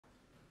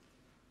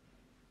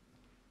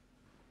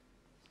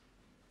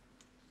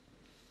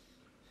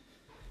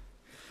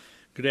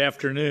Good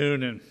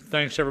afternoon, and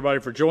thanks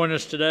everybody for joining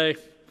us today.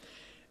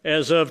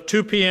 As of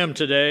 2 p.m.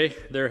 today,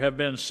 there have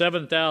been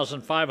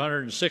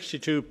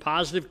 7,562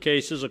 positive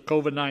cases of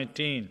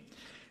COVID-19,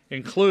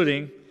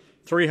 including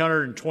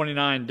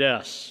 329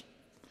 deaths.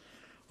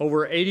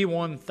 Over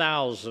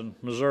 81,000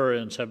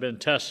 Missourians have been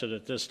tested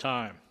at this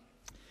time.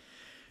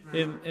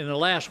 In the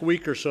last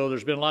week or so,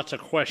 there's been lots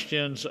of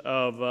questions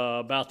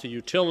about the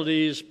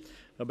utilities,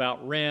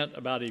 about rent,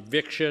 about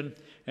eviction,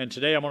 and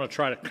today I'm going to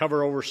try to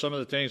cover over some of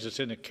the things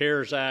that's in the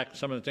CARES Act,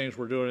 some of the things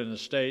we're doing in the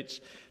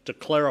states to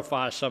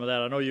clarify some of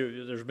that. I know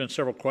there's been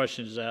several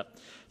questions that.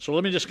 So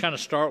let me just kind of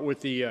start with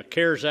the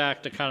CARES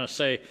Act to kind of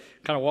say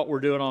kind of what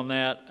we're doing on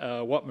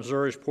that, what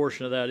Missouri's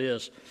portion of that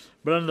is.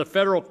 But under the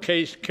federal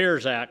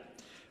CARES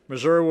Act,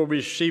 Missouri will be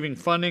receiving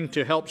funding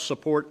to help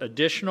support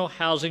additional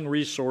housing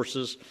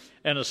resources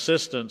and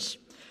assistance,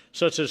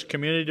 such as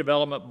community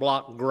development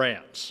block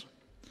grants.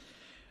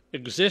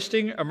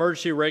 Existing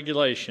emergency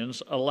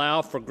regulations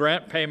allow for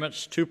grant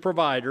payments to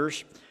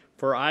providers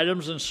for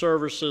items and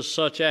services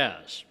such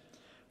as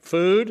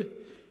food,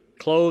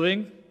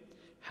 clothing,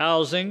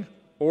 housing,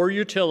 or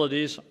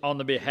utilities on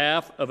the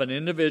behalf of an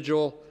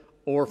individual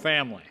or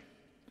family.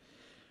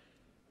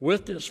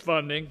 With this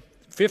funding,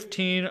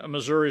 15 of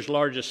Missouri's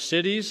largest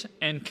cities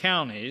and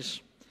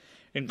counties,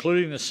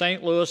 including the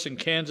St. Louis and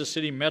Kansas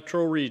City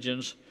metro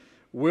regions,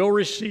 will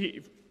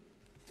receive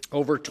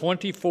over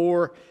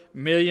 $24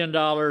 million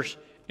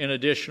in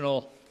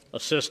additional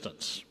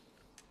assistance.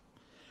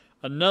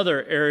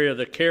 Another area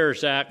the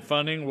CARES Act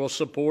funding will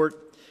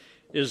support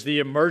is the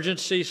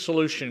Emergency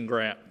Solution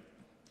Grant.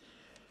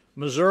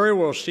 Missouri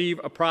will receive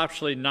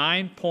approximately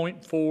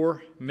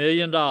 $9.4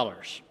 million.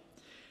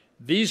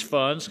 These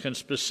funds can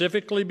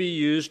specifically be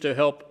used to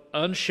help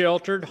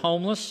unsheltered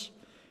homeless,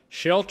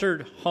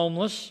 sheltered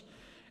homeless,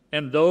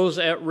 and those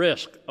at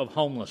risk of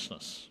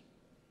homelessness.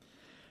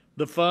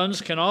 The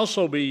funds can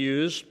also be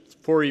used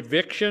for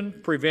eviction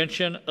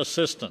prevention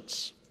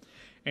assistance,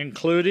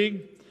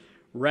 including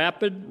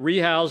rapid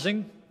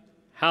rehousing,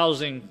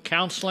 housing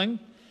counseling,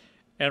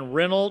 and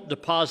rental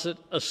deposit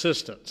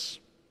assistance.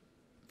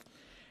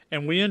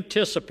 And we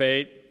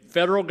anticipate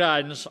federal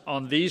guidance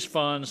on these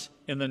funds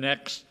in the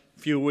next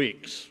few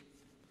weeks.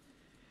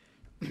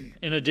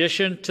 In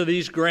addition to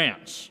these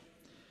grants,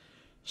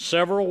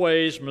 several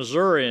ways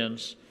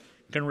Missourians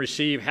can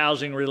receive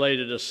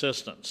housing-related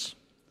assistance.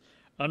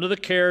 Under the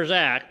CARES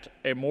Act,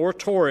 a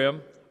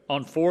moratorium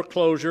on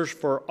foreclosures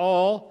for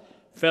all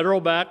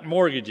federal-backed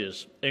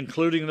mortgages,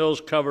 including those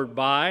covered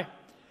by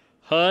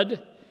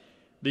HUD,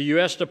 the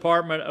U.S.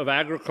 Department of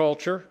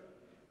Agriculture,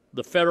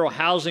 the Federal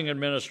Housing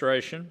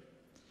Administration,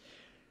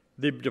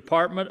 the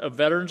Department of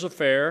Veterans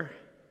Affairs,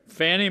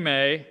 Fannie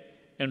Mae,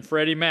 and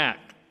Freddie Mac,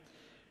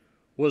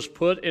 was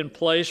put in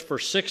place for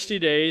 60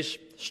 days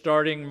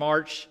starting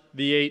March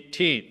the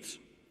 18th.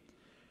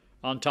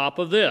 On top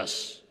of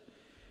this,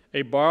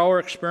 a borrower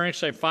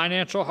experiencing a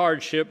financial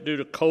hardship due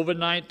to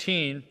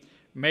COVID-19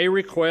 may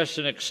request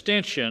an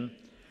extension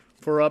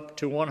for up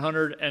to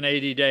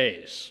 180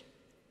 days.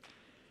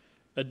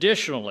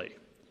 Additionally,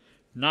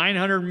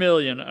 $900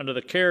 million under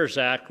the CARES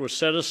Act was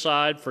set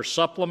aside for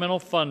supplemental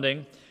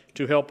funding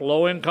to help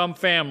low-income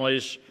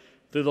families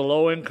through the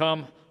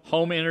Low-Income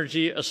Home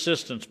Energy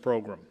Assistance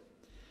Program.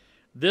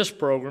 This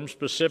program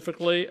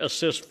specifically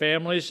assists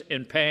families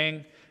in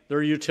paying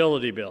their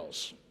utility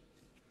bills.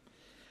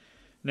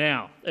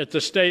 Now, at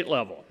the state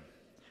level,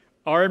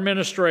 our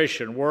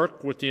administration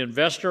worked with the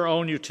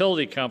investor-owned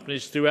utility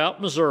companies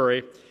throughout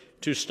Missouri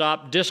to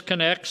stop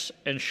disconnects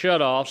and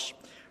shutoffs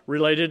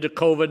related to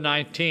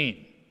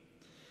COVID-19,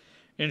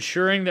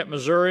 ensuring that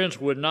Missourians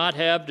would not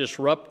have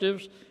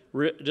disruptions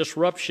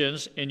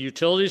in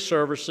utility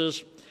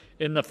services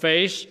in the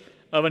face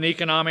of an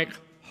economic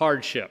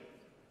hardship.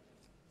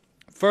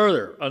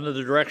 Further, under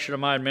the direction of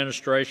my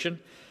administration,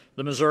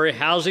 the Missouri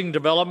Housing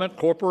Development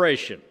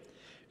Corporation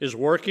is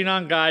working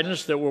on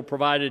guidance that will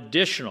provide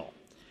additional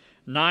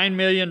 $9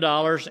 million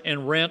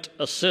in rent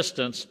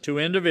assistance to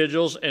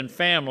individuals and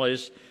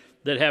families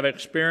that have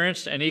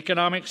experienced an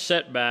economic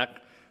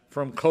setback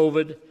from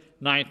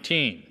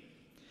COVID-19.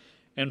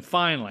 And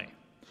finally,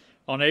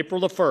 on April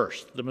the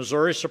 1st, the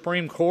Missouri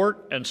Supreme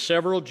Court and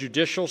several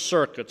judicial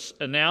circuits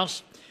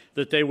announced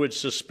that they would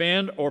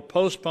suspend or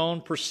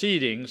postpone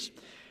proceedings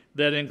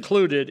that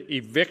included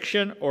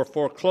eviction or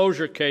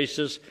foreclosure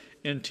cases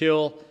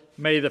until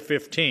May the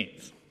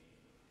 15th.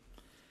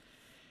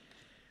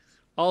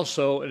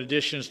 Also, in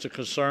addition to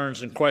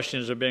concerns and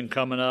questions that have been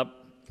coming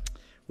up,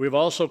 we've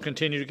also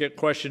continued to get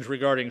questions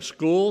regarding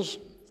schools,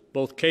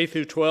 both K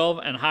through 12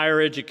 and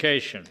higher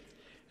education.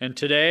 And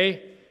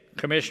today,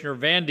 Commissioner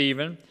Van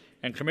Dieven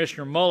and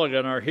Commissioner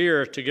Mulligan are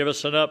here to give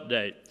us an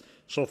update.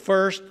 So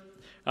first,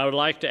 I would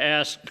like to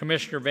ask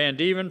Commissioner Van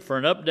Dieven for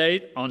an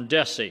update on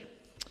DESE.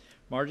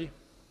 Margie?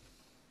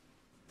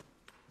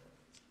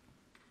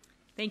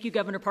 Thank you,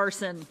 Governor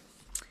Parson.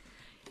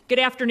 Good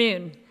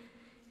afternoon.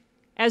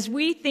 As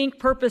we think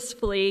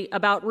purposefully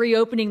about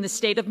reopening the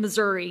state of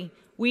Missouri,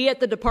 we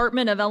at the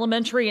Department of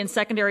Elementary and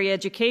Secondary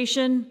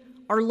Education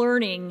are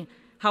learning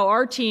how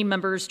our team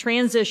members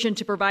transition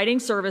to providing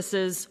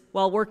services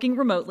while working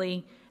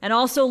remotely and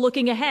also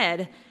looking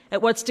ahead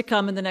at what's to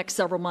come in the next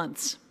several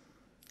months.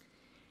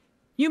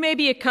 You may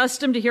be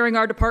accustomed to hearing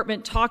our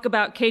department talk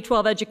about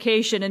K-12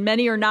 education, and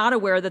many are not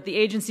aware that the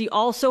agency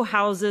also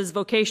houses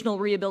vocational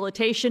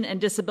rehabilitation and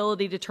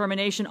disability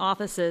determination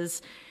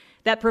offices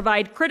that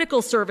provide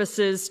critical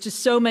services to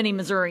so many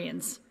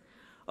Missourians.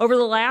 Over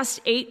the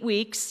last 8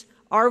 weeks,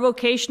 our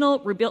vocational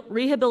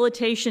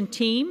rehabilitation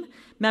team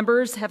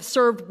members have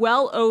served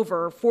well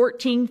over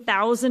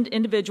 14,000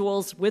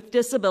 individuals with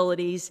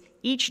disabilities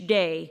each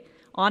day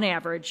on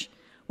average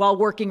while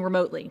working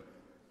remotely.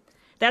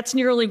 That's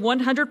nearly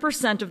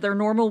 100% of their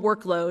normal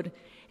workload,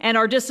 and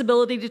our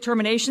disability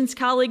determinations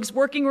colleagues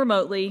working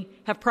remotely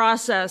have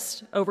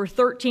processed over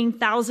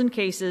 13,000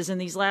 cases in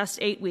these last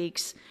 8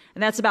 weeks,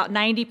 and that's about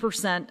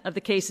 90% of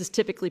the cases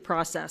typically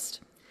processed.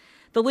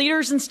 The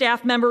leaders and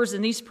staff members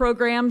in these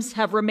programs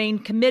have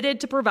remained committed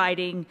to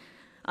providing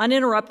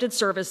uninterrupted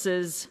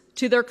services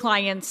to their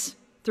clients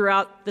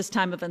throughout this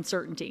time of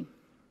uncertainty.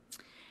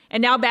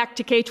 And now back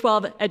to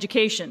K-12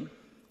 education.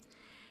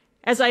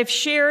 As I've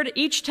shared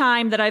each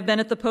time that I've been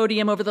at the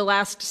podium over the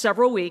last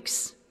several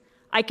weeks,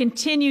 I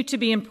continue to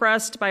be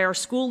impressed by our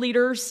school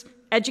leaders,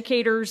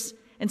 educators,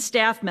 and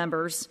staff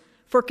members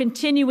for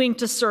continuing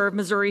to serve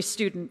Missouri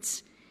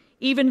students,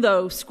 even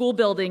though school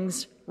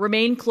buildings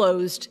remain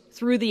closed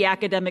through the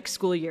academic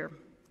school year.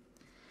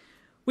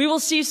 We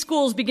will see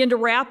schools begin to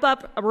wrap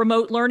up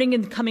remote learning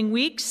in the coming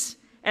weeks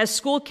as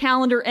school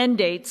calendar end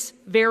dates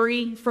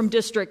vary from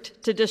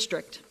district to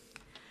district.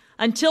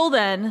 Until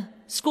then,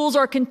 schools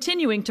are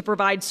continuing to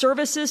provide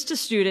services to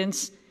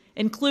students,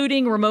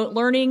 including remote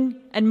learning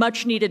and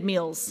much-needed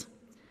meals.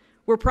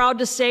 We're proud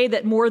to say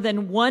that more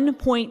than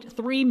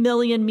 1.3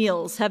 million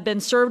meals have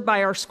been served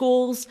by our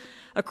schools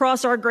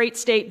across our great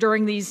state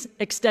during these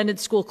extended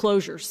school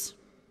closures.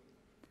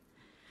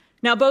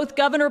 Now, both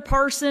Governor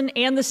Parson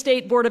and the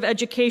State Board of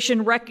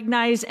Education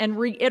recognize and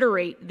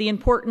reiterate the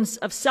importance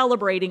of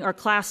celebrating our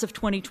class of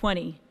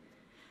 2020.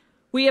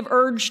 We have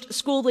urged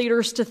school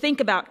leaders to think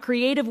about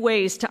creative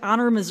ways to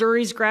honor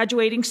Missouri's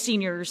graduating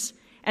seniors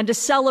and to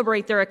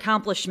celebrate their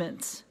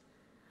accomplishments,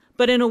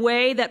 but in a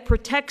way that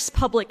protects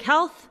public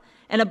health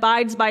and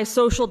abides by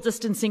social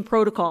distancing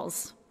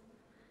protocols.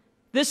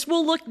 This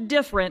will look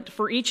different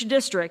for each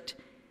district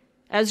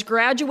as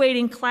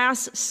graduating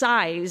class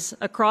size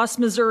across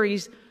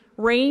Missouri's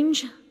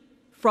range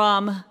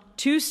from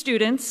 2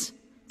 students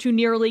to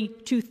nearly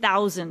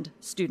 2,000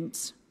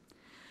 students.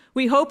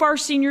 We hope our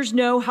seniors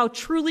know how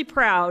truly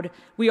proud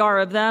we are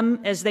of them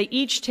as they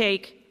each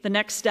take the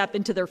next step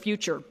into their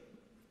future.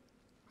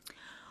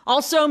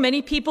 Also,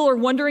 many people are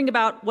wondering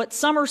about what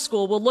summer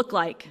school will look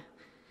like.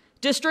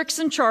 Districts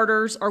and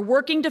charters are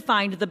working to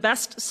find the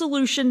best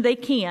solution they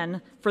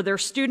can for their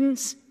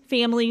students,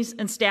 families,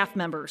 and staff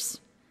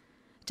members.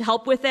 To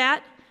help with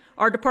that,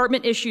 our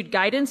department issued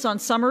guidance on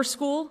summer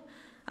school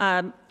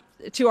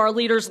to our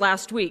leaders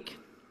last week.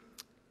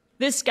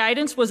 This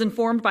guidance was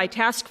informed by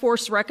task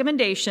force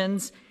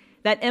recommendations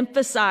that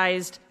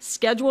emphasized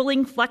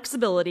scheduling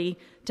flexibility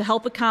to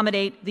help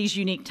accommodate these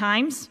unique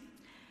times,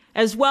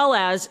 as well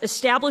as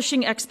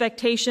establishing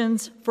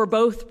expectations for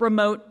both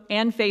remote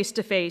and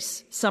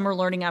face-to-face summer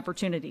learning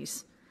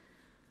opportunities.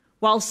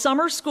 While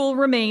summer school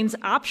remains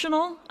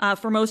optional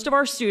for most of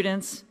our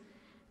students,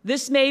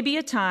 this may be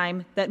a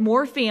time that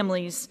more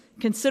families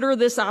consider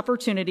this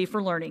opportunity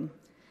for learning,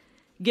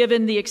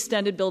 given the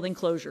extended building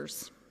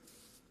closures.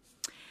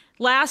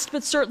 Last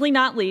but certainly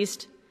not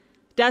least,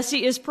 DESE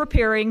is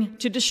preparing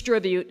to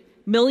distribute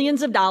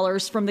millions of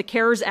dollars from the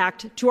CARES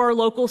Act to our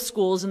local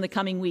schools in the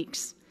coming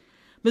weeks.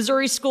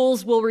 Missouri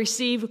schools will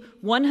receive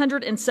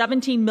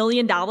 $117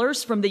 million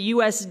from the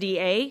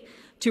USDA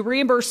to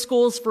reimburse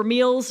schools for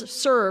meals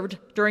served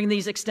during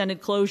these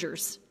extended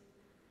closures.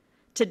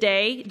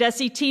 Today,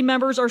 DESE team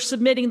members are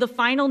submitting the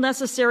final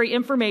necessary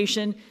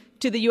information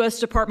to the U.S.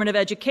 Department of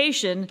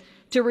Education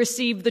to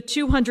receive the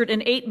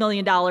 $208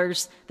 million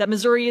that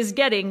Missouri is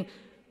getting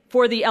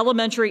for the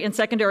Elementary and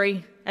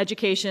Secondary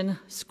Education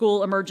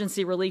School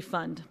Emergency Relief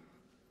Fund.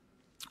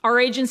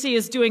 Our agency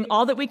is doing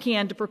all that we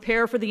can to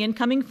prepare for the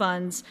incoming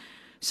funds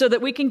so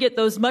that we can get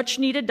those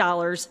much-needed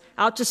dollars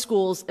out to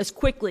schools as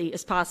quickly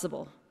as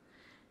possible.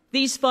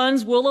 These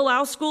funds will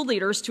allow school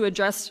leaders to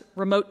address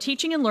remote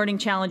teaching and learning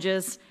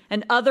challenges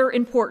and other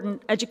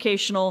important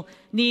educational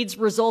needs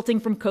resulting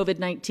from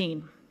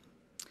COVID-19.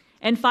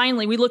 And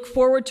finally, we look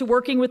forward to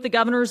working with the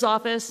Governor's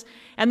Office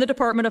and the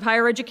Department of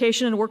Higher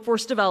Education and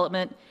Workforce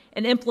Development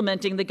in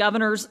implementing the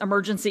Governor's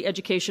Emergency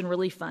Education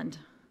Relief Fund.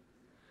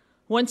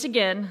 Once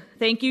again,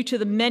 thank you to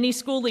the many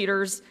school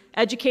leaders,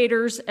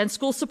 educators, and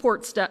school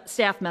support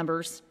staff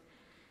members,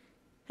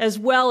 as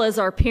well as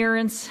our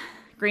parents,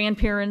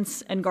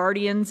 grandparents, and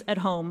guardians at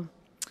home,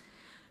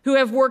 who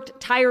have worked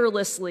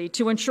tirelessly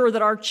to ensure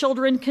that our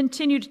children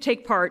continue to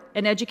take part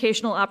in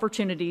educational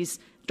opportunities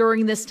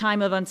during this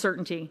time of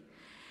uncertainty,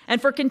 and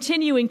for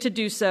continuing to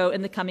do so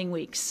in the coming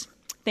weeks.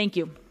 Thank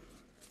you.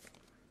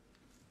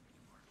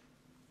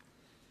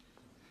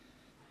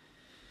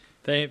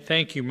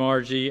 Thank you,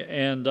 Margie.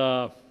 And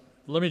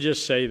let me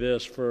just say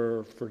this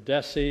for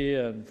DESE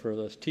and for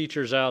the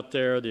teachers out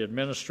there, the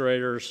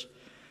administrators,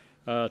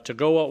 to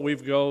go what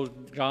we've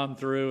gone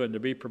through and to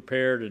be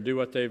prepared and do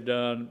what they've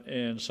done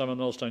in some of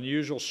the most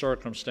unusual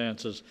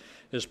circumstances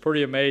is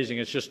pretty amazing.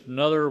 It's just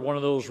another one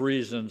of those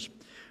reasons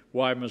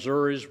why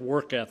Missouri's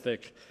work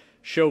ethic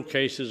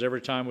showcases every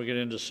time we get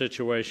into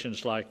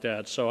situations like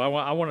that. So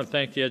I want to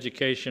thank the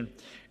education,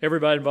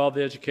 everybody involved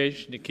in the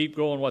education, to keep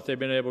going what they've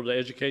been able to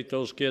educate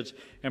those kids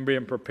and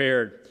being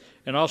prepared.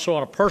 And also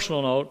on a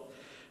personal note,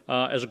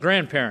 as a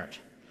grandparent,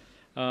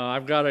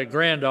 I've got a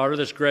granddaughter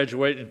that's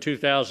graduating in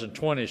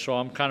 2020, so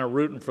I'm kind of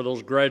rooting for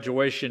those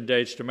graduation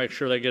dates to make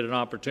sure they get an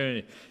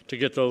opportunity to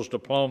get those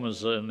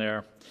diplomas in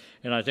there.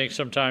 And I think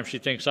sometimes she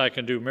thinks I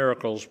can do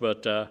miracles,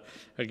 but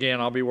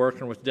again, I'll be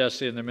working with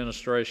DESE and the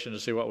administration to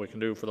see what we can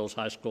do for those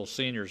high school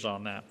seniors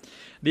on that.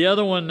 The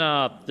other one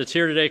that's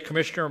here today,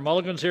 Commissioner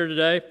Mulligan's here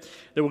today,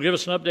 that will give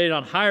us an update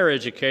on higher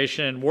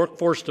education and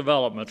workforce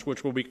development,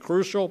 which will be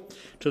crucial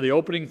to the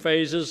opening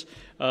phases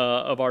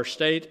of our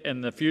state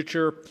and the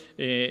future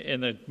in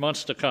the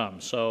months to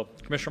come. So,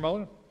 Commissioner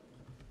Mulligan.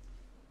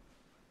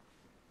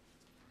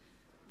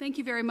 Thank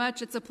you very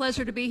much. It's a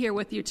pleasure to be here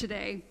with you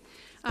today.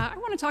 I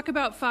want to talk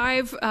about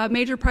 5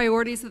 major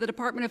priorities that the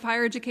Department of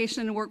Higher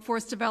Education and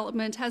Workforce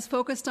Development has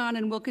focused on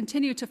and will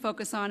continue to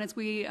focus on as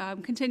we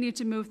continue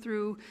to move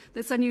through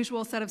this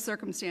unusual set of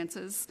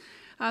circumstances.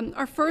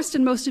 Our first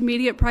and most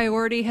immediate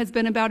priority has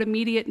been about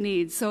immediate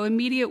needs, so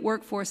immediate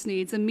workforce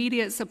needs,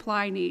 immediate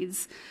supply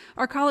needs.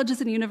 Our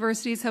colleges and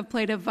universities have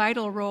played a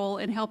vital role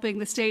in helping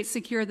the state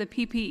secure the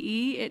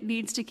PPE it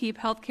needs to keep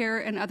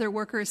healthcare and other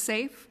workers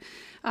safe.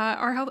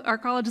 Our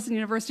colleges and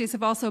universities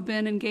have also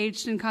been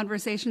engaged in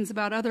conversations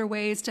about other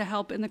ways to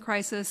help in the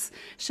crisis,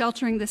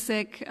 sheltering the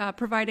sick,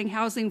 providing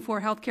housing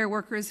for healthcare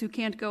workers who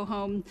can't go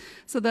home.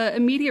 So the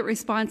immediate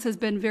response has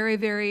been very,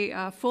 very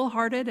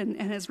full-hearted and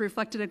has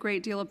reflected a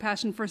great deal of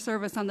passion for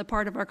service on the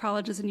part of our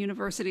colleges and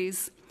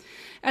universities.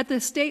 At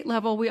the state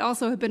level, we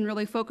also have been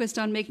really focused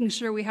on making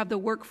sure we have the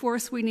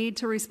workforce we need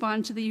to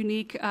respond to the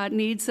unique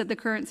needs that the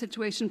current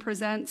situation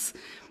presents.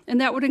 And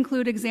that would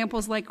include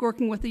examples like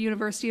working with the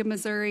University of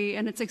Missouri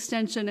and its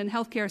extension and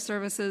healthcare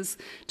services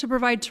to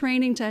provide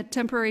training to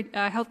temporary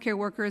healthcare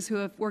workers who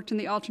have worked in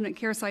the alternate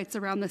care sites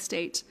around the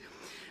state.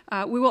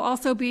 We will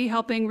also be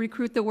helping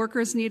recruit the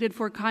workers needed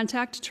for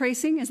contact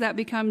tracing as that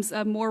becomes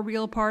a more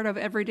real part of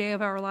every day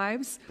of our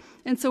lives.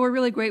 And so we're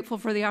really grateful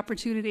for the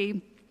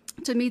opportunity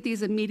to meet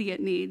these immediate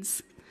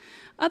needs.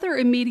 Other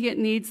immediate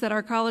needs that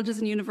our colleges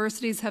and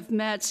universities have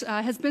met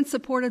has been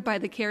supported by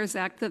the CARES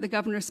Act that the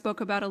governor spoke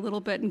about a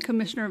little bit and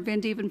Commissioner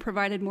Van Dieven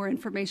provided more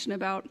information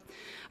about.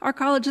 Our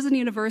colleges and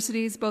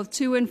universities, both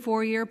 2- and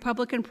 4-year,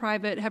 public and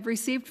private, have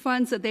received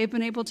funds that they've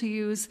been able to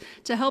use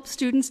to help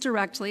students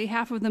directly.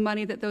 Half of the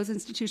money that those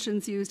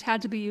institutions used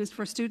had to be used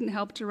for student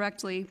help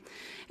directly,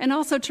 and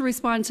also to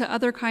respond to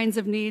other kinds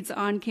of needs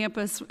on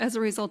campus as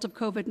a result of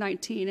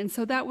COVID-19. And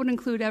so that would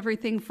include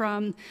everything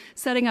from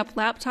setting up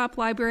laptop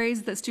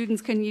libraries that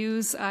students can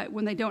use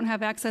when they don't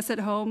have access at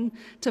home,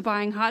 to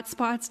buying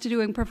hotspots, to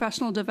doing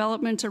professional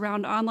development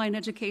around online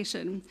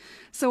education.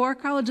 So our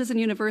colleges and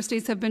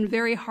universities have been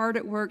very hard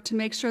at work to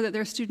make sure that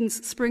their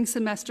students' spring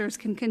semesters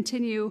can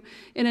continue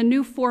in a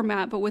new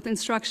format, but with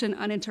instruction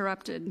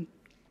uninterrupted.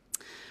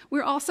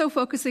 We're also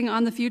focusing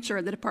on the future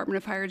of the Department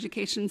of Higher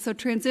Education, so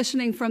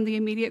transitioning from the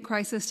immediate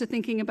crisis to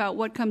thinking about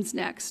what comes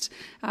next.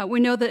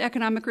 We know that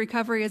economic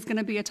recovery is going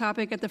to be a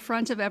topic at the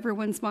front of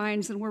everyone's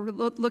minds, and we're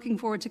looking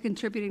forward to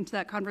contributing to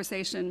that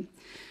conversation.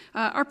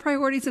 Our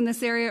priorities in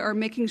this area are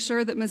making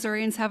sure that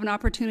Missourians have an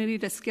opportunity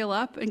to skill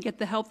up and get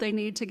the help they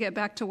need to get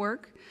back to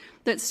work,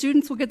 that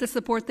students will get the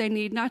support they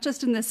need, not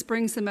just in this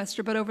spring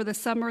semester, but over the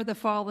summer, the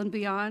fall, and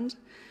beyond.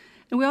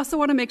 And we also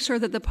want to make sure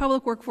that the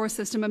public workforce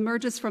system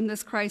emerges from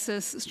this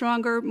crisis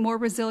stronger, more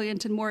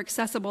resilient, and more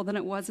accessible than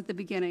it was at the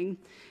beginning.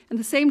 And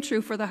the same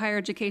true for the higher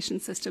education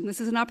system. This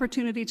is an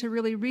opportunity to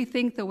really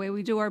rethink the way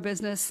we do our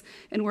business,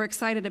 and we're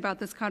excited about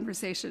this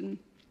conversation.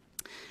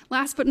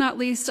 Last but not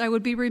least, I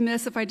would be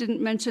remiss if I didn't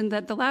mention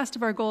that the last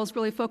of our goals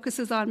really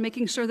focuses on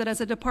making sure that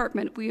as a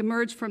department we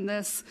emerge from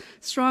this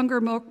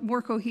stronger,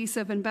 more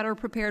cohesive, and better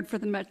prepared for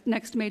the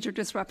next major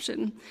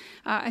disruption.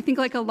 I think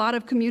like a lot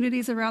of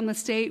communities around the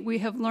state, we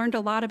have learned a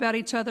lot about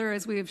each other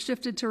as we have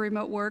shifted to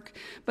remote work,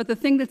 but the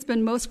thing that's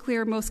been most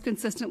clear most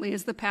consistently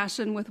is the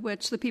passion with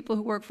which the people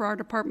who work for our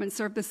department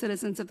serve the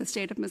citizens of the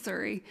state of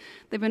Missouri.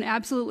 They've been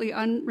absolutely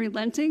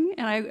unrelenting,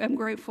 and I am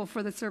grateful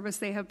for the service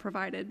they have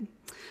provided.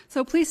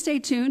 So please stay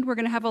tuned. We're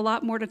going to have a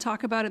lot more to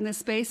talk about in this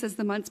space as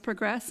the months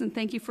progress, and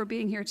thank you for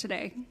being here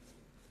today.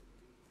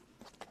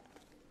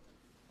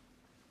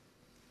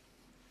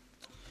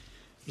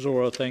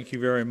 Zora, thank you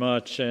very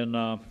much. And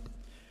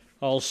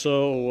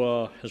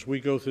also, as we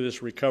go through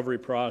this recovery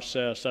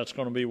process, that's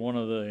going to be one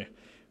of the,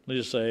 let's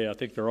just say, I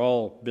think they're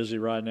all busy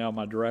right now,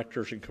 my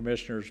directors and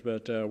commissioners,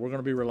 but we're going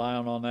to be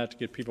relying on that to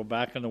get people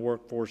back in the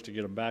workforce, to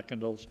get them back in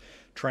those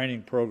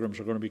training programs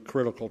are going to be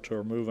critical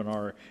to moving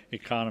our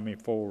economy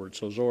forward.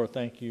 So Zora,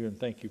 thank you, and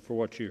thank you for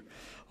what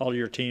all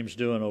your team's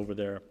doing over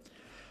there.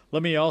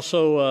 Let me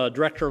also,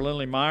 Director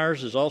Lindley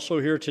Myers is also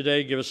here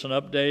today to give us an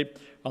update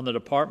on the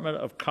Department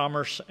of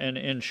Commerce and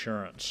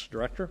Insurance.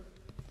 Director?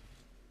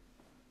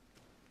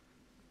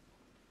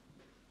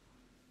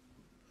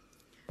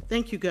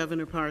 Thank you,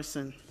 Governor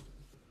Parson.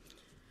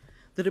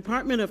 The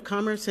Department of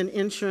Commerce and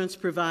Insurance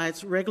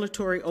provides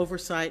regulatory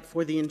oversight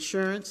for the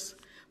insurance,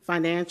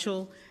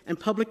 financial, and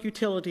public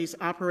utilities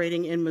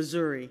operating in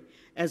Missouri,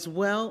 as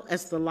well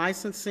as the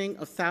licensing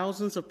of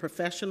thousands of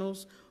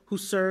professionals who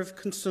serve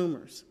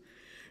consumers.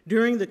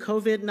 During the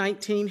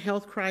COVID-19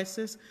 health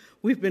crisis,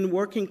 we've been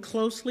working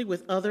closely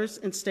with others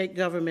in state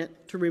government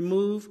to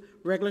remove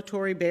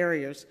regulatory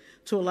barriers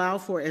to allow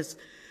for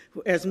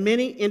as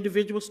many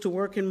individuals to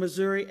work in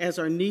Missouri as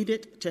are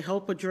needed to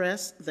help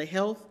address the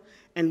health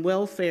and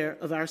welfare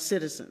of our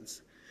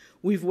citizens.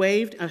 We've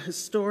waived a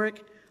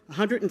historic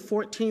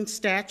 114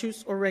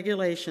 statutes or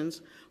regulations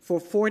for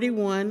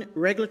 41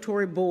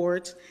 regulatory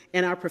boards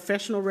in our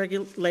professional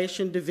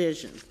regulation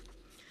division.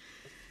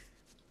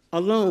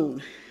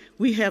 Alone,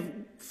 we have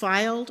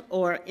filed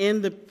or are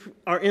in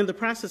the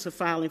process of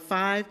filing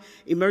 5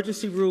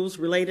 emergency rules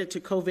related to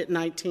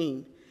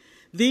COVID-19.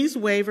 These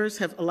waivers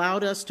have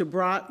allowed us to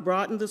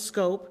broaden the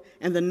scope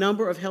and the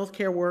number of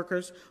healthcare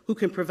workers who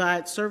can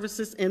provide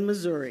services in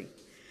Missouri.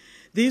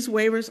 These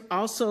waivers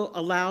also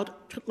allowed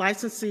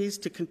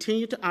licensees to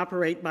continue to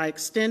operate by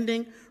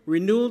extending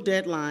renewal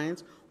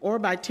deadlines or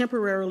by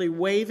temporarily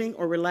waiving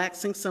or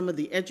relaxing some of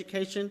the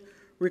education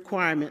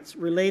requirements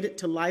related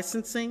to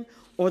licensing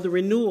or the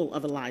renewal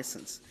of a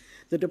license.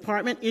 The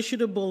department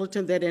issued a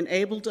bulletin that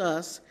enabled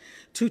us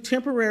to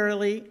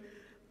temporarily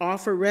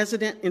offer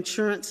resident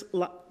insurance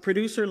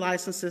producer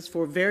licenses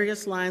for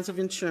various lines of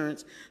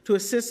insurance to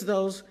assist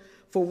those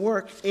for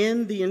work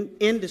in the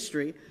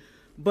industry,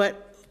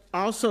 but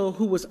also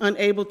who was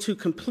unable to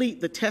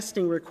complete the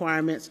testing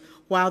requirements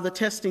while the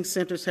testing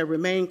centers have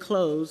remained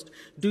closed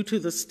due to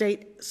the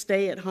state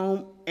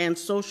stay-at-home and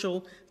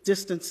social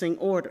distancing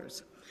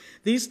orders.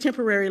 These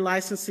temporary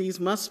licensees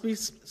must be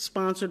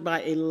sponsored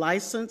by a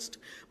licensed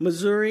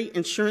Missouri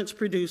insurance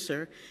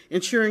producer,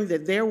 ensuring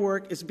that their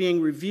work is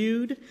being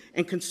reviewed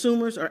and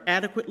consumers are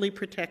adequately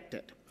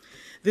protected.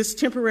 This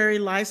temporary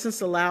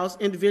license allows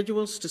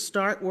individuals to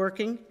start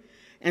working,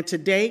 and to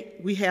date,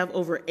 we have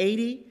over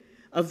 80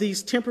 of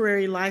these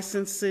temporary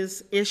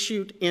licenses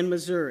issued in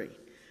Missouri.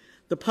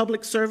 The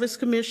Public Service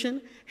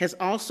Commission has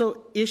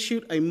also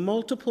issued a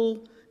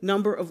multiple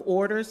number of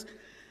orders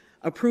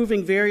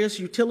approving various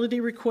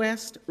utility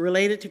requests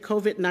related to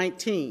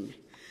COVID-19.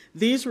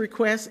 These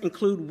requests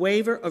include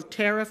waiver of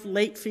tariff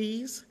late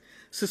fees,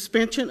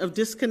 suspension of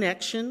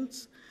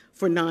disconnections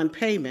for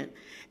non-payment,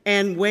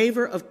 and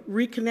waiver of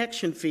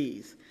reconnection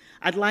fees.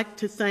 I'd like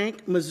to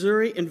thank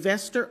Missouri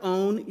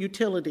investor-owned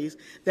utilities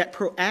that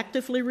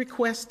proactively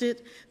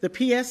requested the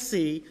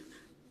PSC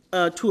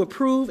to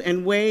approve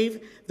and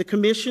waive the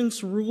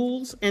Commission's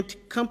rules and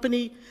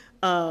company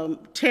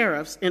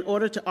tariffs in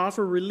order to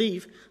offer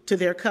relief to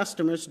their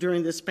customers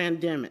during this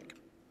pandemic.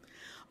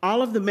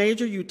 All of the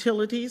major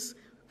utilities,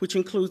 which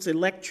includes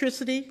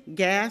electricity,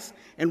 gas,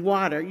 and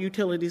water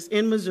utilities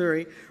in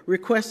Missouri,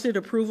 requested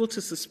approval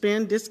to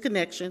suspend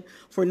disconnection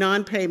for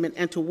non-payment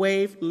and to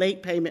waive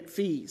late payment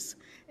fees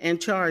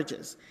and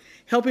charges,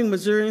 helping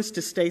Missourians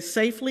to stay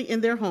safely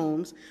in their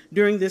homes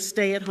during this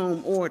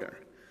stay-at-home order.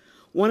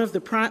 One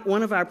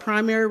of our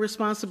primary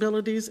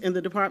responsibilities in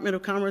the Department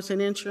of Commerce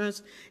and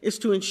Insurance is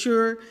to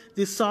ensure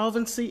the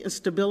solvency and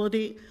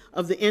stability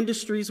of the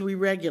industries we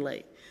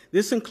regulate.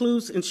 This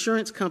includes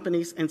insurance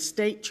companies and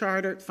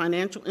state-chartered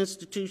financial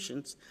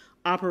institutions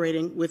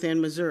operating within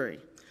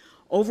Missouri.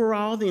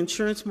 Overall, the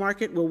insurance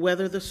market will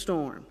weather the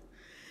storm.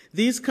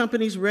 These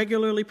companies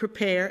regularly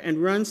prepare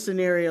and run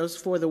scenarios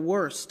for the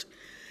worst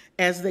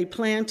as they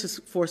plan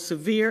for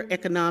severe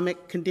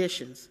economic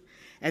conditions.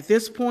 At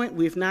this point,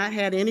 we've not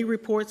had any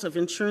reports of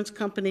insurance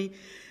company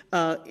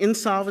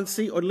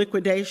insolvency or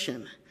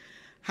liquidation.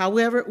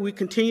 However, we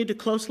continue to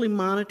closely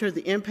monitor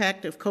the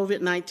impact of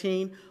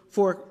COVID-19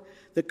 for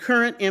the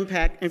current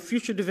impact and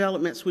future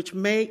developments which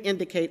may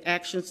indicate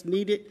actions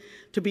needed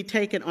to be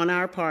taken on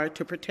our part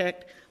to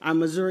protect our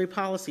Missouri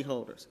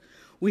policyholders.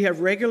 We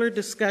have regular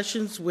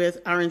discussions with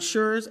our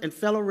insurers and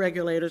fellow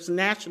regulators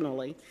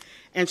nationally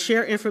and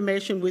share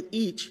information with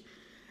each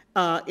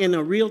in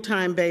a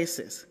real-time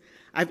basis.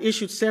 I've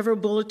issued several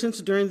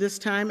bulletins during this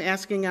time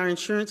asking our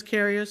insurance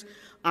carriers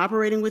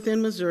operating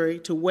within Missouri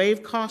to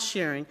waive cost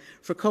sharing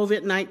for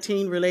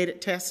COVID-19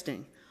 related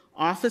testing,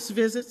 office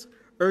visits,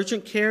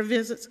 urgent care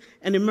visits,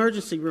 and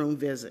emergency room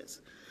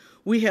visits.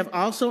 We have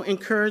also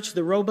encouraged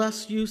the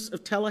robust use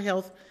of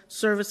telehealth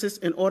services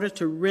in order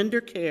to render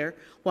care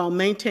while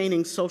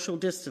maintaining social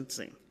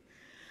distancing.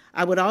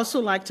 I would also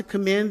like to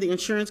commend the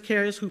insurance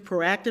carriers who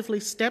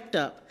proactively stepped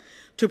up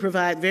to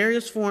provide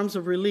various forms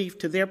of relief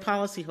to their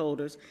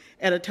policyholders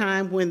at a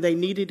time when they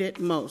needed it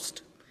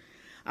most.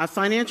 Our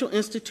financial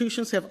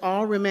institutions have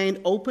all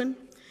remained open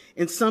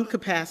in some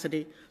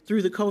capacity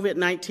through the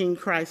COVID-19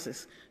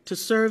 crisis to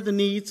serve the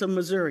needs of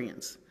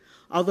Missourians.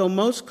 Although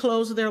most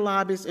closed their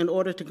lobbies in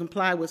order to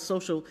comply with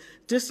social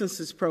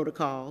distances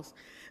protocols,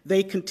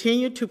 they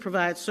continue to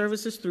provide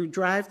services through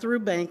drive-through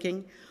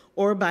banking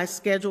or by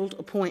scheduled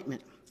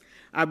appointment.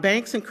 Our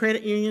banks and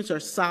credit unions are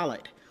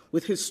solid,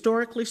 with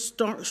historically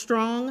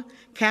strong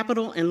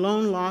capital and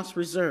loan loss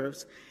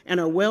reserves, and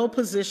are well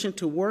positioned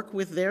to work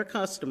with their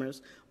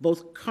customers,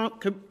 both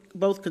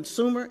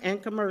consumer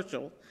and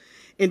commercial,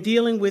 in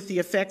dealing with the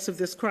effects of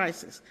this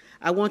crisis.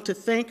 I want to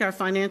thank our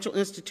financial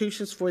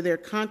institutions for their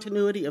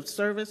continuity of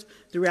service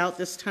throughout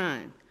this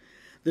time.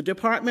 The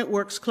department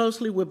works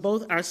closely with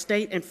both our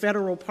state and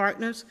federal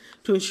partners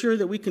to ensure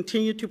that we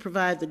continue to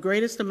provide the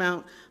greatest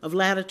amount of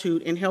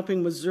latitude in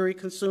helping Missouri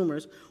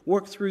consumers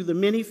work through the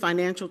many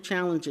financial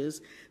challenges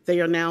they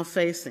are now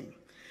facing.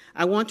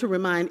 I want to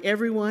remind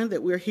everyone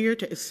that we're here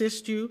to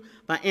assist you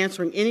by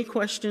answering any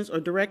questions or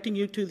directing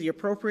you to the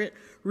appropriate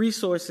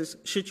resources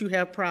should you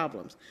have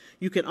problems.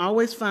 You can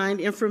always find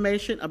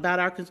information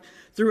about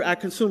through our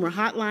consumer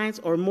hotlines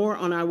or more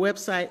on our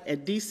website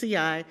at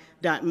dci.mo.gov.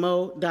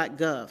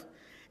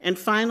 And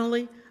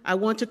finally, I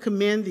want to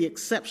commend the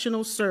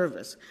exceptional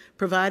service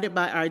provided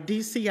by our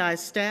DCI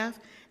staff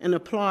and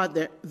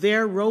applaud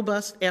their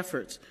robust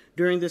efforts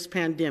during this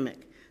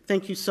pandemic.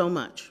 Thank you so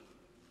much.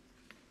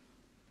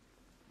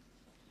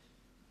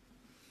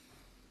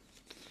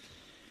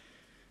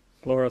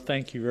 Laura,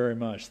 thank you very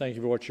much. Thank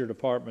you for what your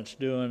department's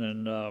doing.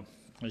 And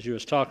as you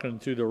was talking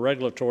through the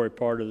regulatory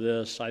part of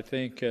this, I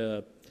think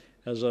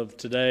as of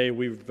today,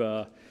 we've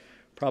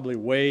probably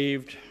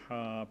waived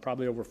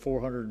probably over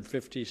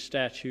 450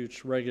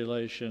 statutes,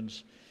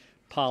 regulations,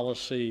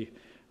 policy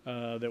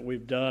that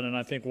we've done. And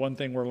I think one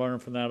thing we're learning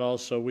from that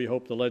also, we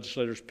hope the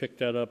legislators pick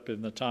that up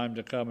in the time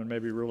to come and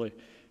maybe really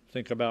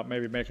think about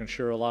maybe making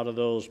sure a lot of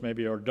those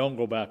maybe or don't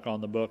go back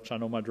on the books. I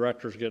know my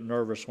directors get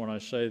nervous when I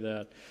say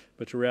that,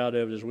 but the reality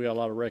of it is we have a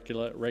lot of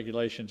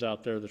regulations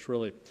out there that's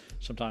really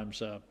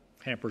sometimes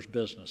hampers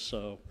business.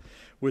 So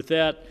with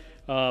that,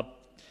 let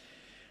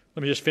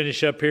me just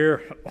finish up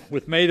here.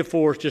 With May the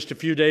 4th just a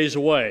few days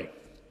away,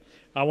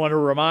 I want to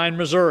remind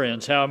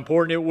Missourians how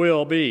important it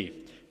will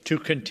be to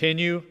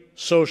continue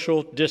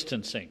social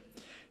distancing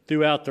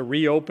throughout the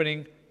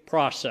reopening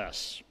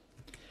process.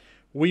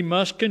 We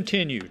must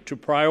continue to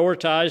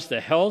prioritize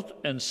the health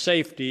and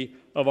safety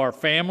of our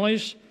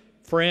families,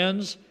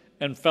 friends,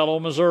 and fellow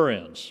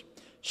Missourians.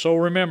 So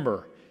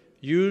remember,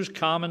 use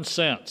common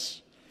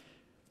sense,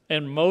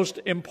 and most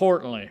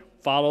importantly,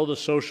 follow the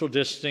social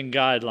distancing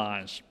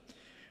guidelines.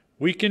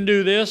 We can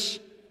do this,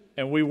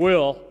 and we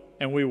will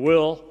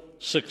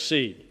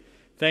succeed.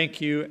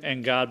 Thank you,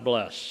 and God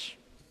bless.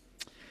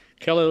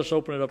 Kelly, let's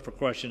open it up for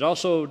questions.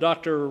 Also,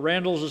 Dr.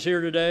 Randles is here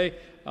today.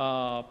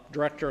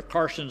 Director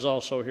Carson's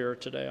also here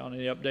today on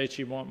any updates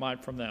you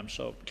might from them.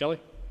 So, Kelly?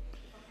 Okay.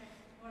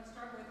 I want to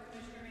start with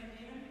Commissioner Van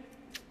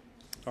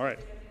Diemen. All right.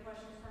 Do you have any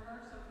questions for her?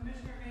 So,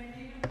 Commissioner Van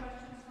Diemen,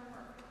 questions for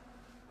her?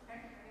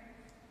 Okay.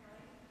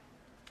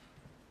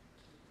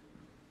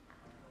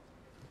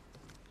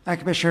 Hi,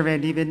 Commissioner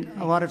Van Diemen.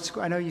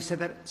 I know you said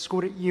that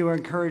you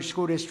encourage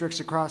school districts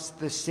across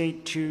the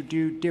state to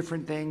do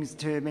different things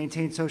to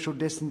maintain social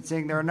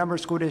distancing. There are a number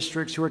of school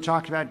districts who are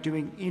talking about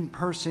doing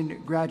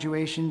in-person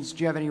graduations.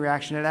 Do you have any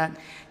reaction to that?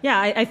 Yeah,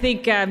 I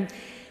think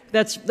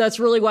that's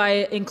really why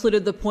I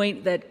included the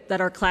point that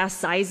our class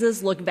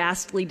sizes look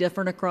vastly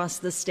different across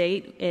the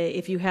state.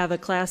 If you have a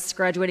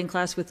graduating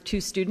class with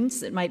 2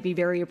 students, it might be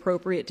very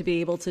appropriate to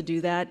be able to do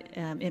that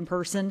in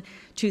person.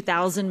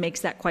 2,000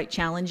 makes that quite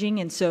challenging,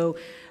 and so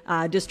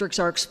districts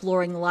are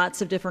exploring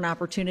lots of different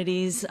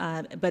opportunities.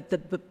 But the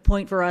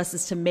point for us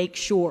is to make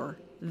sure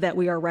that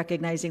we are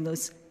recognizing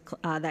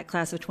that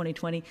class of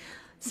 2020.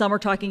 Some are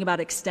talking about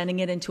extending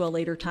it into a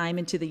later time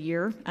into the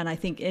year, and I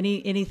think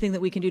anything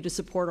that we can do to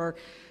support our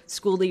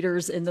school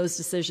leaders in those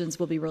decisions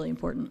will be really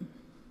important.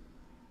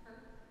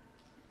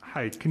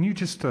 Hi, can you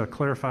just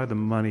clarify the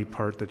money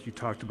part that you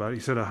talked about? You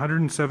said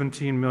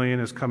 $117 million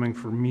is coming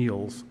for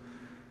meals,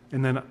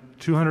 and then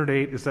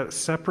 208, is that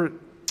separate?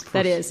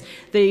 That is.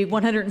 The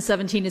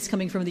 117 is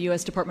coming from the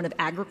U.S. Department of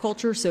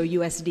Agriculture, so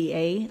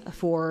USDA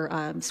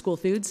for school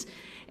foods.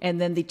 And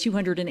then the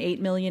 $208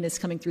 million is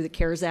coming through the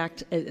CARES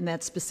Act, and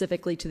that's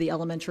specifically to the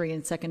elementary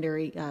and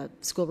secondary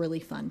school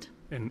relief fund.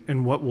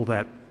 And what will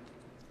that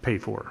pay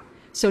for?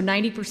 So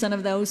 90%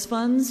 of those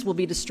funds will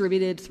be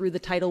distributed through the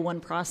Title I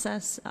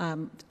process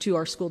to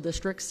our school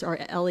districts, our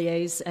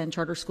LEAs and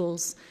charter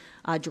schools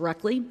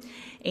directly.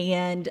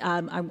 And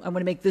I want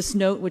to make this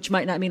note, which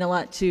might not mean a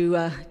lot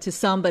to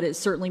some, but it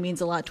certainly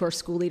means a lot to our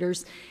school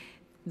leaders.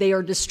 They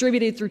are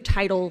distributed through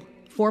Title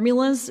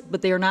formulas,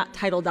 but they are not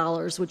Title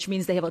dollars, which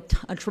means they have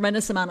a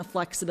tremendous amount of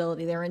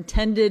flexibility. They're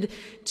intended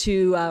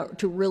to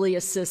really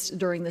assist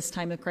during this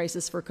time of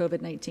crisis for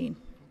COVID-19.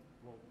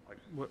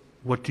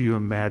 What do you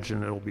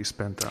imagine it'll be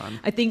spent on?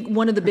 I think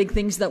one of the big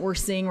things that we're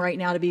seeing right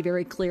now, to be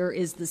very clear,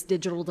 is this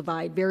digital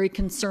divide. Very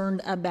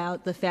concerned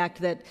about the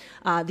fact that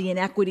the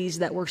inequities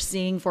that we're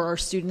seeing for our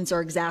students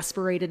are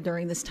exacerbated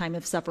during this time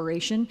of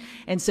separation.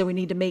 And so we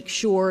need to make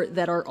sure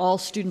that all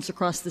students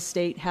across the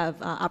state have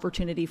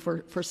opportunity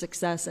for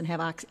success and have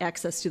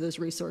access to those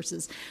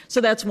resources.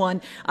 So that's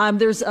one.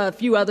 There's a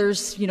few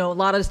others, a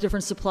lot of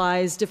different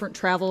supplies, different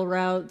travel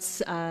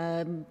routes,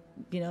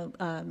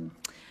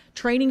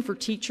 training for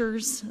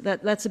teachers,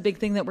 that's a big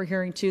thing that we're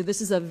hearing too.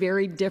 This is a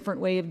very different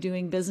way of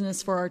doing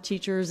business for our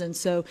teachers, and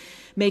so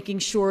making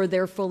sure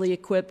they're fully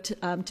equipped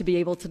to be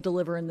able to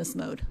deliver in this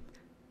mode.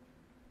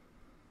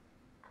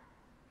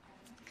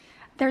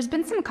 There's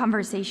been some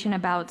conversation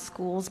about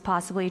schools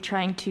possibly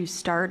trying to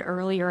start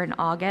earlier in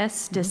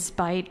August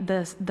despite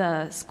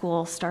the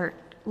school start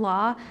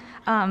law.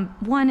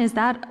 One, is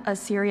that a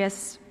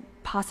serious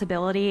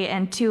possibility?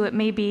 And two, it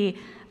may be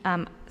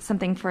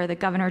something for the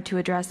governor to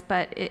address,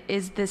 but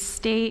is the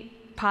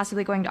state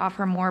possibly going to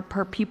offer more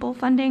per pupil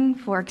funding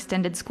for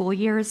extended school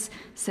years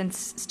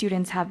since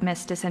students have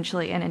missed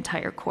essentially an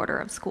entire quarter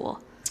of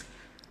school?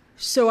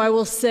 So I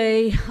will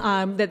say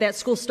that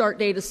school start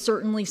date is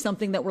certainly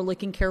something that we're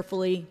looking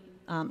carefully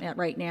at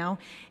right now.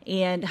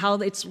 And how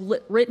it's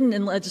written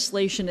in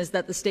legislation is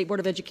that the State Board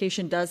of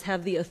Education does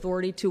have the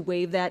authority to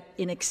waive that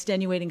in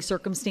extenuating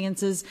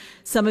circumstances.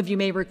 Some of you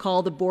may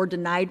recall the board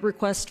denied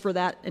request for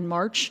that in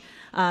March.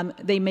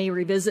 They may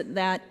revisit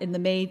that in the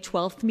May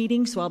 12th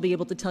meeting, so I'll be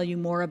able to tell you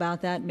more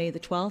about that May the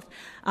 12th.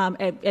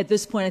 At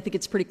this point, I think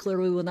it's pretty clear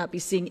we will not be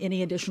seeing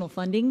any additional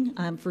funding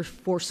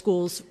for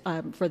schools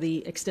for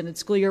the extended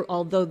school year,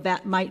 although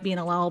that might be an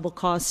allowable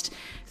cost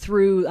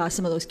through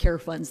some of those care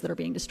funds that are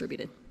being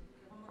distributed.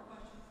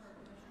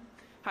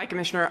 Hi,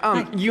 Commissioner.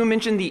 You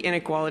mentioned the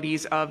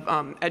inequalities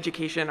of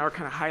education are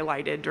kind of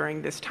highlighted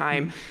during this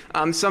time.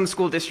 Some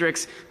school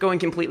districts going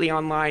completely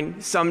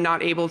online, some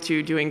not able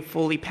to, doing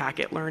fully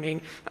packet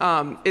learning.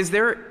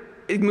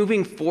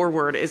 Moving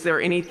forward, is there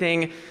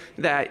anything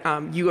that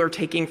you are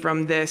taking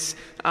from this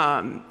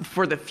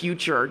for the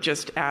future,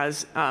 just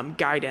as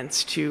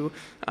guidance to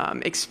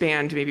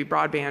expand maybe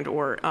broadband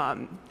or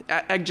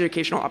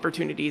educational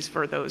opportunities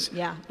for those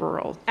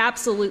rural?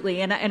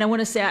 Absolutely. And I want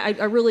to say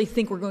I really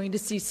think we're going to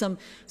see some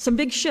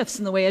big shifts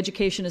in the way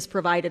education is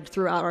provided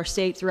throughout our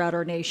state, throughout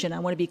our nation. I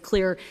want to be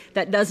clear,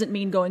 that doesn't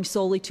mean going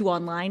solely to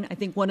online. I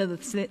think one of the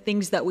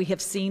things that we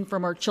have seen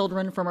from our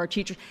children, from our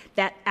teachers,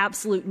 that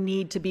absolute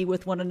need to be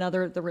with one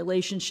another, the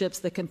relationships,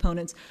 the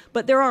components.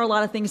 But there are a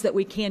lot of things that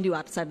we can do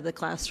outside of the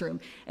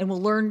classroom. And we're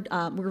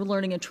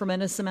learning a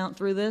tremendous amount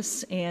through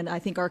this. And I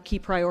think our key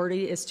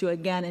priority is to,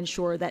 again,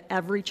 ensure that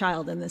every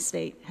child in this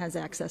state has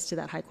access to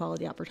that high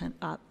quality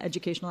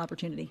educational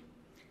opportunity.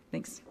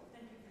 Thanks.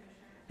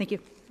 Thank you.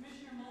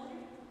 Commissioner Mulligan?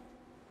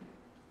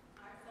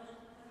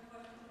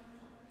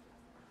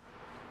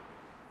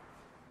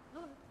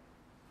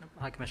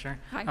 Hi, Commissioner.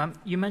 Hi.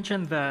 You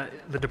mentioned that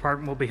the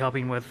department will be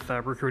helping with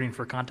recruiting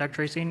for contact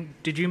tracing.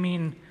 Did you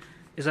mean,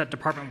 is that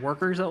department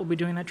workers that will be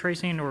doing that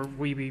tracing, or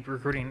will you be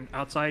recruiting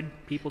outside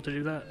people to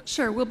do that?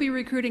 Sure, we'll be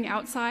recruiting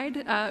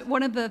outside.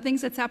 One of the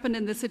things that's happened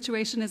in this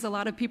situation is a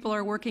lot of people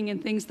are working in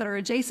things that are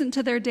adjacent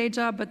to their day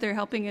job, but they're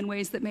helping in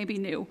ways that may be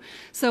new.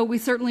 So we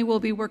certainly will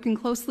be working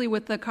closely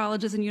with the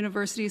colleges and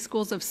universities,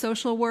 schools of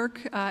social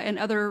work, and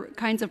other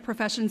kinds of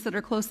professions that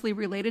are closely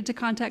related to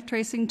contact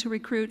tracing to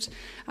recruit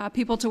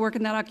people to work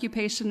in that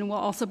occupation, and we'll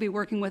also be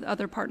working with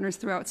other partners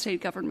throughout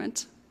state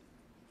government.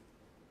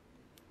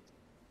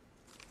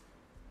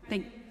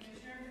 Thank you.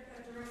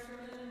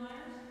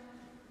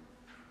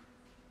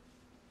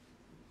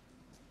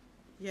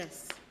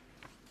 Yes.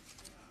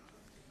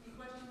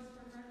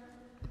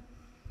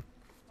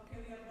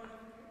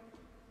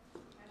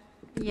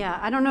 Yeah,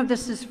 I don't know if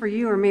this is for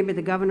you or maybe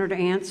the governor to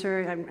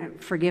answer.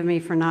 Forgive me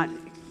for not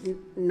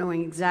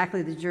knowing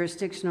exactly the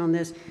jurisdiction on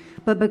this,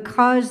 but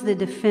because the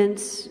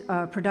Defense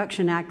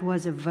Production Act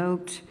was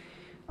evoked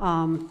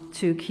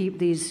to keep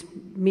these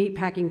meat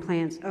packing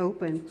plants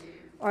open,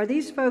 are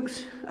these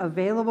folks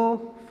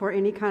available for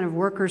any kind of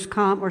workers'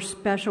 comp or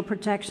special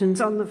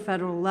protections on the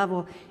federal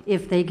level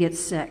if they get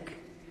sick?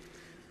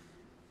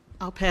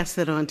 I'll pass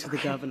that on to the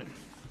governor.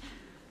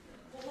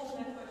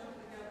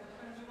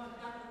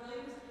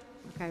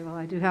 Okay, well,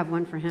 I do have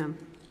one for him.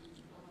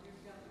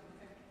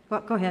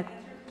 Well, go ahead.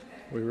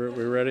 We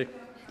ready?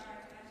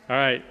 All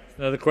right.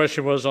 Now the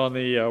question was on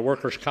the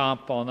workers'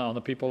 comp on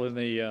the people in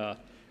the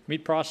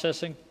meat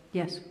processing?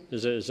 Yes.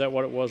 Is that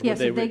what it was?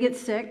 Yes, if they get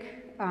sick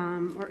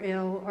or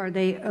ill, are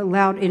they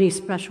allowed any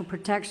special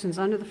protections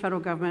under the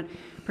Federal Government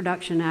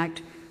Production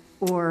Act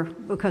or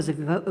because of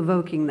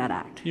evoking that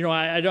act? You know,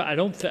 I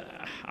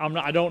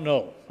don't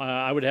know.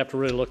 I would have to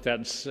really look at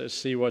that and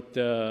see what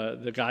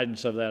the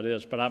guidance of that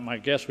is. But my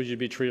guess would you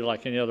be treated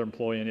like any other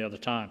employee any other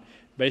time.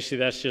 Basically,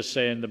 that's just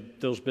saying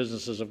those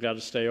businesses have got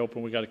to stay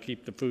open. We've got to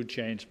keep the food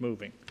chains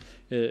moving,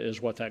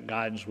 is what that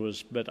guidance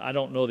was. But I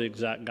don't know the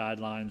exact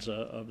guidelines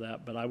of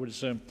that. But I would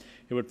assume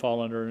it would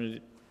fall under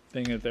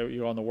anything that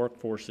you're on the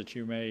workforce that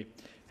you may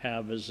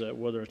have, as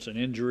whether it's an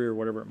injury or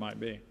whatever it might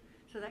be.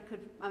 So that could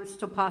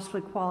still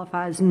possibly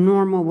qualify as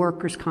normal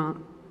workers'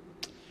 comp?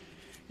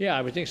 Yeah,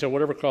 I would think so.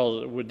 Whatever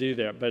cause would do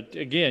that. But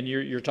again,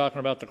 you're talking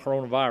about the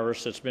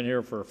coronavirus that's been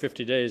here for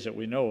 50 days that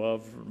we know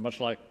of, much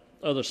like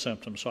other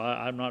symptoms. So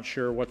I'm not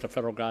sure what the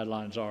federal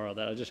guidelines are of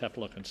that. I just have to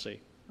look and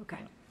see. Okay.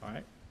 All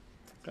right.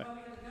 Okay.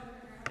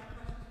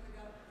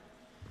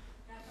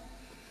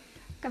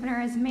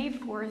 Governor, as May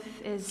 4th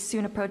is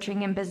soon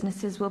approaching and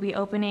businesses will be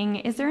opening,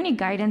 is there any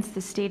guidance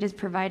the state is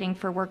providing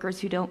for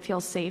workers who don't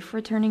feel safe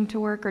returning to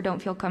work or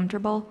don't feel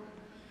comfortable?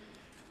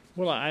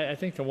 Well, I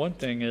think the one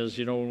thing is,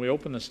 when we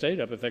open the state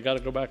up, if they got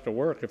to go back to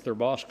work, if their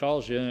boss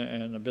calls you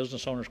and the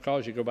business owners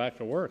calls you, go back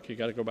to work, you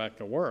got to go back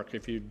to work.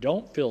 If you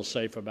don't feel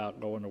safe about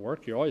going to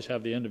work, you always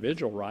have the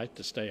individual right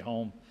to stay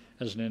home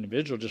as an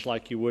individual, just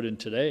like you would in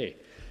today,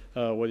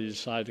 whether you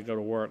decide to go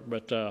to work.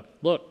 But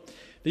look,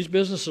 these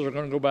businesses are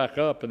going to go back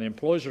up, and the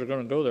employees that are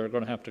going to go there are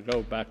going to have to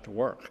go back to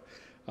work.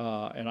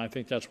 And I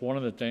think that's one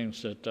of the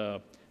things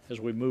that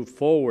as we move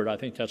forward, I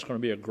think that's going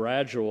to be a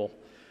gradual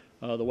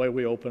the way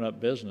we open up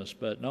business.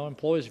 But no,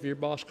 employees, if your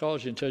boss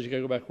calls you and tells you got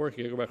to go back to work,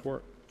 you got to go back to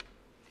work.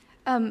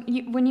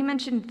 When you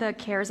mentioned the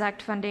CARES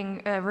Act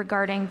funding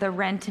regarding the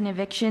rent and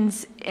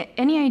evictions,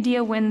 any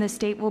idea when the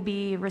state will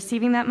be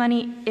receiving that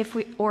money,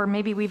 or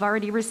maybe we've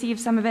already received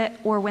some of it,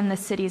 or when the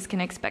cities can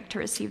expect to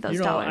receive those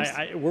dollars?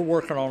 We're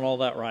working on all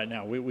that right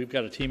now. We've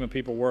got a team of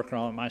people working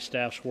on it. My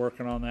staff's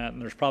working on that,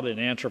 and there's probably an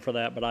answer for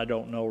that, but I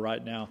don't know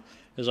right now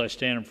as I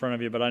stand in front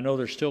of you. But I know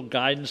there's still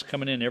guidance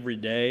coming in every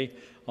day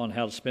on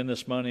how to spend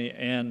this money,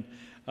 and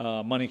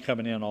money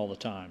coming in all the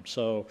time.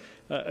 So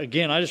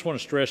again, I just want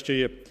to stress to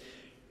you,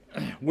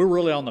 we're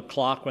really on the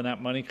clock when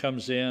that money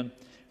comes in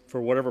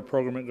for whatever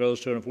program it goes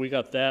to. And if we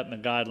got that in the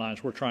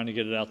guidelines, we're trying to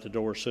get it out the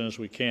door as soon as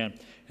we can.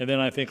 And then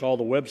I think all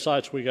the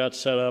websites we got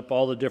set up,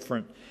 all the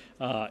different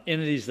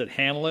entities that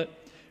handle it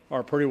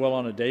are pretty well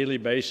on a daily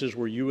basis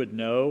where you would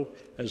know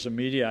as a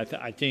media.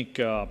 I think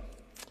it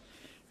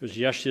was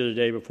yesterday or the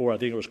day before, I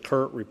think it was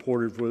Kurt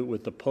reported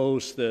with the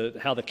Post that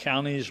how the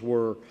counties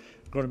were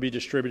going to be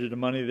distributed the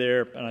money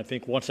there, and I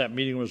think once that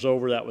meeting was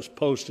over, that was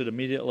posted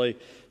immediately.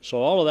 So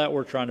all of that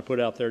we're trying to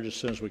put out there just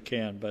as soon as we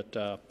can, but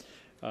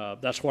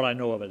that's what I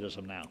know of it as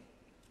of now.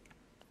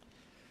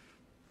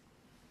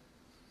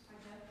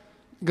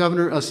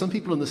 Governor, some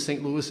people in the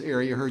St. Louis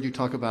area heard you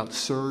talk about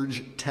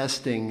surge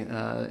testing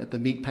at the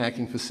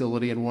meatpacking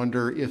facility and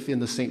wonder if in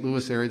the St.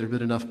 Louis area there have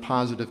been enough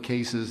positive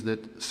cases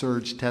that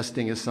surge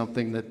testing is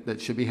something that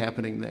should be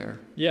happening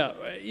there. Yeah,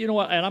 you know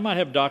what, and I might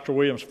have Dr.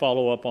 Williams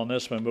follow up on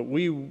this one, but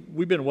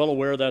we've been well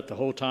aware of that the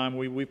whole time.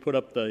 We put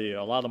up a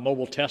lot of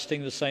mobile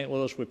testing to St.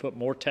 Louis. We put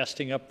more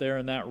testing up there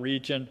in that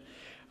region.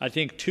 I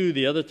think, too,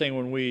 the other thing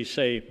when we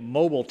say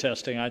mobile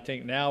testing, I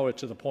think now it's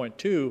to the point,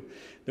 too,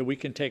 that we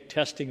can take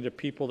testing to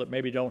people that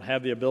maybe don't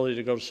have the ability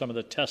to go to some of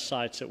the test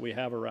sites that we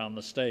have around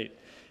the state.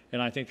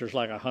 And I think there's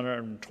like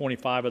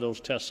 125 of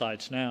those test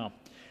sites now.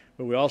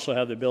 But we also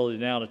have the ability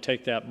now to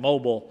take that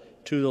mobile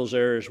to those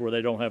areas where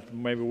they don't have,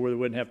 maybe where they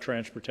wouldn't have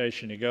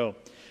transportation to go.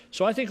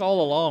 So I think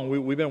all along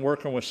we've been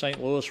working with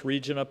St. Louis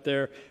region up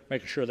there,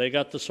 making sure they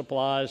got the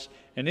supplies.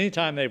 And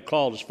anytime they've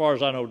called, as far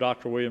as I know,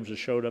 Dr. Williams has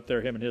showed up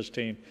there, him and his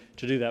team,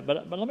 to do that.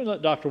 But let me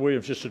let Dr.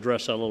 Williams just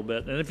address that a little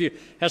bit. And if you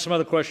have some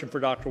other question for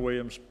Dr.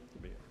 Williams.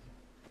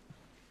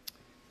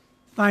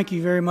 Thank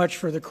you very much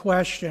for the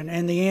question.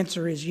 And the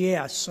answer is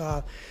yes.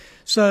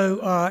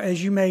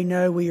 As you may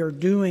know, we are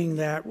doing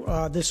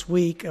that this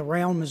week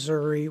around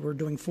Missouri. We're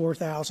doing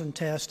 4,000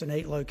 tests in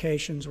 8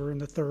 locations. We're in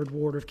the 3rd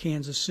Ward of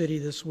Kansas City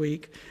this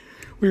week.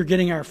 We're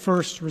getting our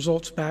first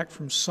results back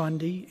from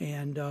Sunday,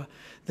 and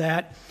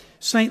that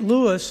St.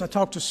 Louis, I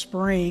talked to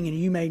Spring, and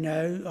you may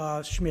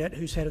know Schmidt,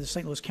 who's head of the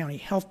St. Louis County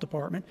Health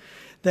Department.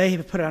 They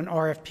have put out an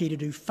RFP to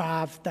do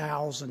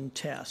 5,000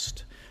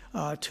 tests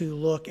to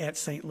look at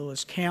St.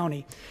 Louis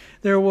County.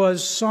 There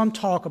was some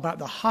talk about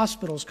the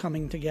hospitals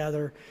coming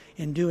together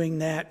and doing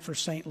that for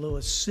St.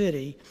 Louis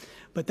City,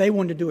 but they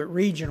wanted to do it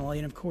regionally,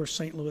 and of course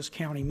St. Louis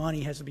County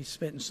money has to be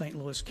spent in St.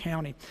 Louis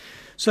County.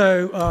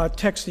 So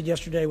texted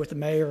yesterday with the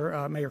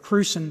mayor, Mayor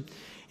Cruson,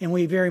 and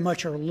we very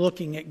much are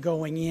looking at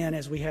going in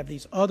as we have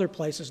these other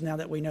places now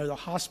that we know the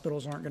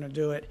hospitals aren't going to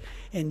do it,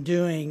 and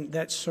doing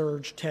that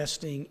surge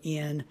testing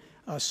in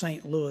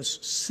St. Louis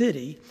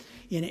City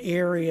in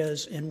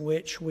areas in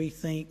which we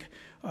think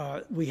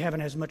we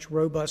haven't as much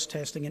robust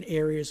testing, in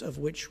areas of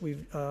which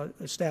we've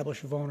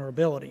established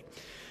vulnerability.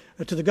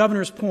 To the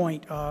governor's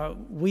point,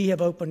 we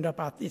have opened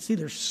up, it's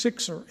either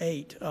 6 or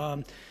 8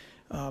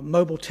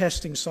 mobile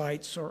testing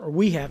sites, or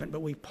we haven't,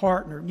 but we've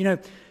partnered. You know,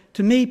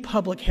 to me,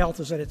 public health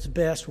is at its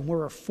best when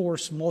we're a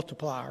force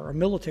multiplier, a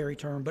military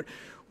term, but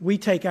we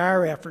take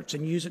our efforts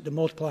and use it to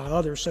multiply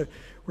others. So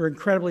we're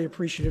incredibly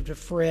appreciative to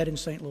Fred in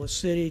St. Louis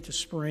City, to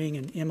Spring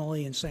and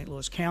Emily in St.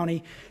 Louis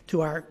County,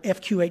 to our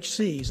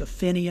FQHCs,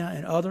 Affinia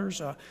and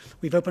others.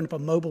 We've opened up a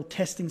mobile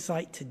testing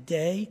site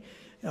today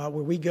where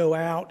we go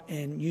out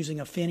and, using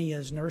Affinia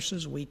as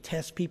nurses, we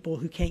test people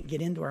who can't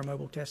get into our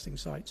mobile testing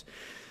sites.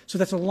 So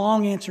that's a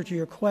long answer to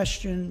your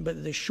question,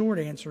 but the short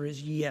answer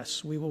is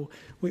yes.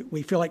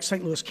 We feel like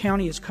St. Louis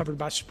County is covered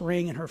by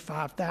Spring and her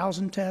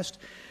 5,000 test.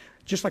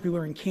 Just like we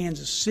were in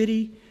Kansas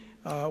City,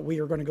 we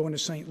are going to go into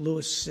St.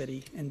 Louis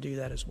City and do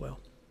that as well.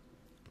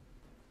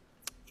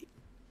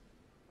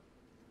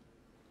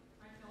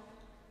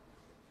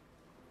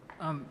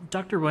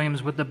 Dr.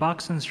 Williams, with the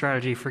box-in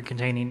strategy for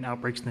containing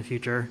outbreaks in the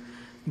future,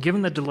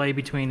 given the delay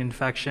between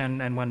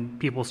infection and when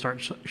people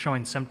start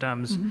showing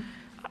symptoms,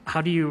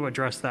 how do you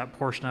address that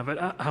portion of it?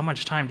 How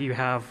much time do you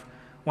have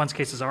once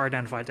cases are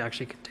identified to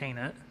actually contain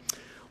it?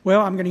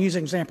 Well, I'm going to use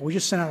an example. We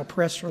just sent out a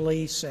press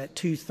release at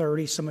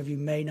 2:30. Some of you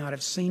may not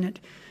have seen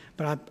it,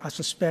 but I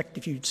suspect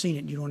if you'd seen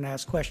it, you'd want to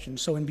ask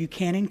questions. So in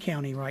Buchanan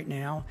County right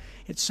now,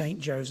 it's St.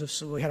 Joseph's.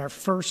 So we had our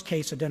first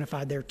case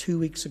identified there 2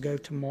 weeks ago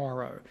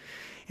tomorrow.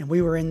 And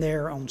we were in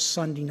there on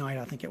Sunday night,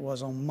 I think it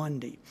was on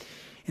Monday.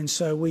 And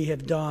so we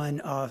have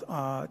done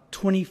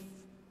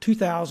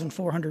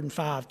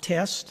 2,405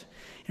 tests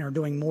and are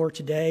doing more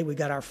today. We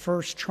got our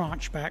first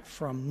tranche back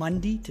from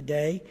Monday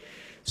today.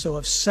 So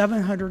of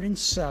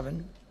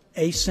 707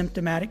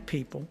 asymptomatic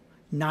people,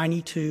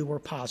 92 were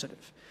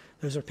positive.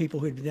 Those are people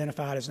who had been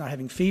identified as not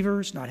having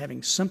fevers, not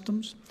having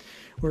symptoms.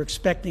 We're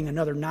expecting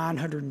another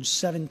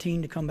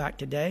 917 to come back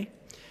today.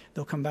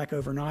 They'll come back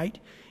overnight.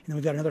 And then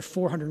we've got another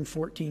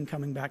 414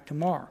 coming back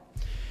tomorrow.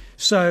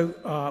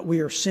 So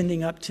we are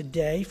sending up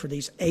today for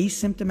these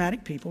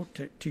asymptomatic people,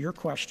 to your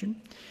question,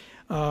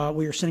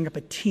 we are sending up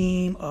a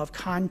team of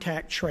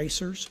contact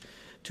tracers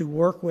to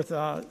work with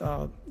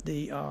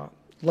the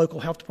local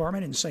health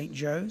department in St.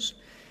 Joe's.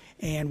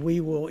 And we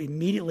will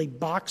immediately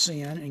box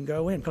in and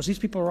go in because these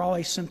people are all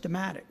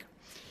asymptomatic.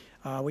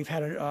 We've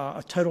had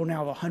a total now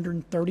of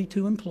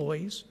 132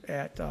 employees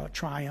at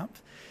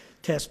Triumph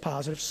test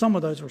positive. Some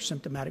of those were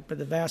symptomatic, but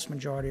the vast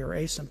majority are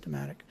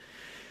asymptomatic.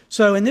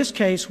 So in this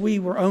case, we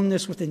were on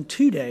this within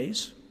 2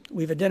 days.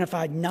 We've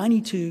identified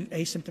 92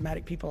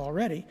 asymptomatic people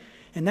already,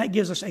 and that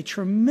gives us a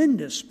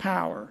tremendous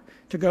power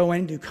to go in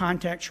and do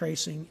contact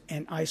tracing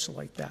and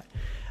isolate that.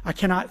 I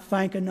cannot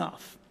thank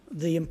enough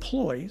the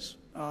employees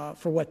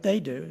for what they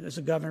do. As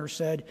the governor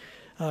said,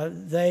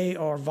 they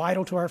are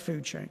vital to our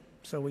food chain.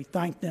 So we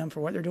thank them for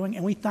what they're doing,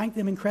 and we thank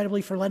them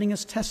incredibly for letting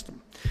us test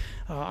them.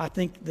 I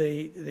think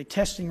the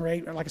testing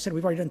rate, like I said,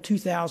 we've already done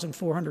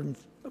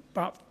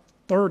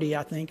 2,430,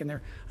 I think, and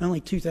there are only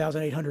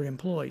 2,800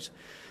 employees.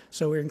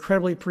 So we're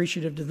incredibly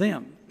appreciative to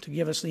them to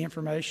give us the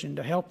information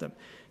to help them.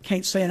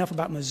 Can't say enough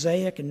about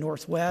Mosaic and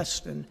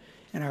Northwest and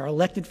our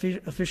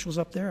elected officials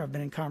up there. I've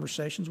been in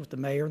conversations with the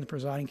mayor and the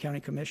presiding county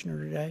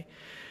commissioner today.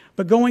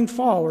 But going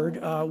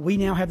forward, we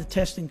now have the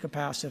testing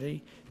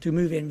capacity to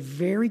move in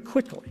very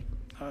quickly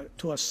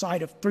to a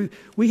site of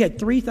we had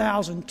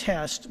 3,000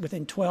 tests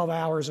within 12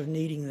 hours of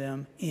needing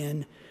them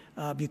in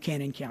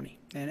Buchanan County.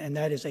 And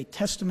that is a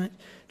testament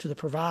to the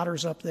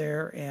providers up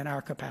there and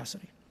our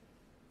capacity.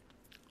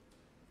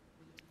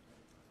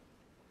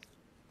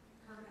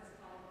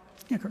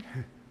 Yeah, Kurt.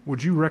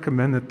 Would you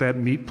recommend that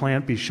meat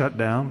plant be shut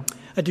down?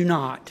 I do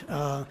not.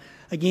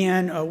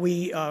 Again,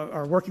 we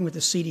are working with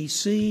the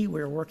CDC.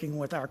 We're working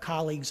with our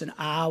colleagues in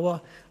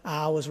Iowa.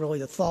 Iowa is really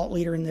the thought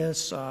leader in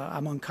this.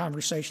 I'm on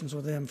conversations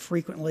with them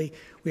frequently.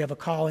 We have a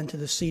call into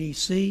the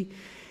CDC.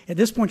 At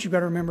this point, you've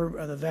got to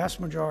remember the vast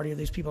majority of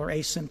these people are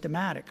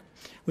asymptomatic.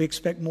 We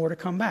expect more to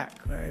come back.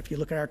 If you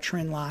look at our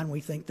trend line,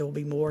 we think there will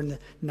be more in the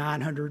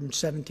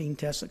 917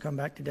 tests that come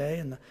back today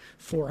and the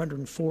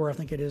 404, I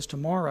think it is,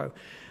 tomorrow.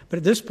 But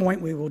at this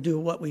point, we will do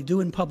what we do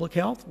in public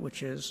health,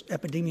 which is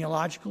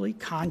epidemiologically,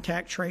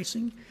 contact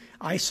tracing,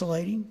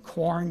 isolating,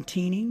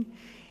 quarantining,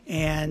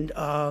 and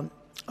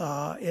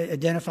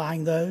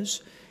identifying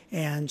those.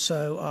 And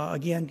so,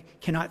 again,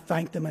 cannot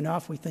thank them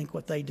enough. We think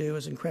what they do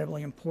is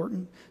incredibly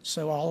important.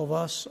 So all of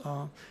us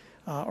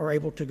are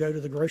able to go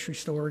to the grocery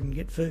store and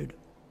get food.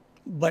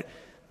 But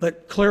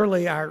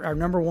clearly our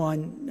number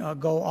one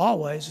goal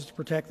always is to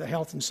protect the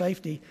health and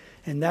safety,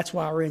 and that's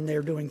why we're in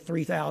there doing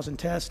 3,000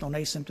 tests on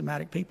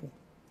asymptomatic people.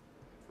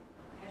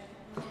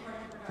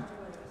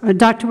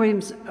 Dr.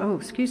 Williams,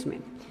 excuse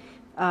me.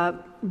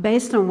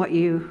 Based on what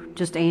you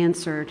just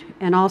answered,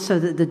 and also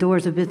that the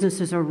doors of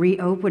businesses are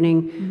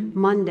reopening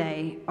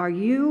Monday, are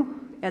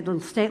you at the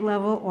state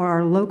level or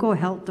our local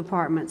health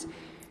departments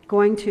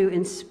going to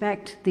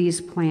inspect these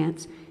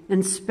plants,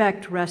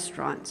 inspect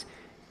restaurants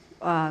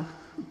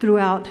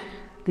throughout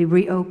the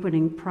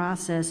reopening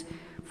process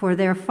for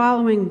their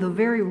following the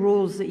very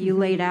rules that you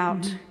laid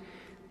out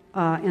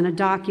in a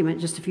document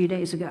just a few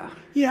days ago?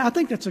 Yeah, I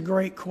think that's a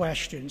great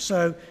question.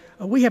 So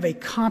we have a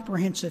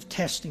comprehensive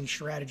testing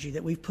strategy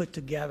that we've put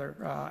together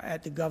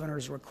at the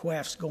governor's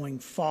request going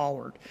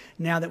forward,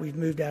 now that we've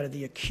moved out of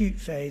the acute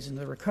phase and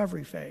the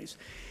recovery phase.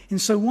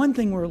 And so one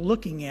thing we're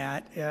looking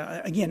at,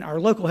 again, our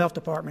local health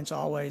departments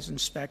always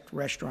inspect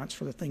restaurants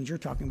for the things you're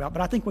talking about,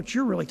 but I think what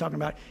you're really talking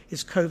about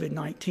is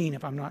COVID-19,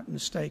 if I'm not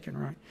mistaken,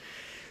 right?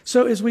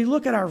 So as we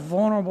look at our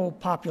vulnerable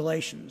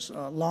populations,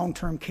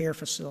 long-term care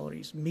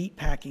facilities, meat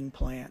packing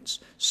plants,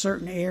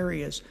 certain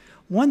areas,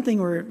 one thing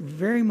we're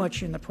very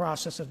much in the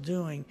process of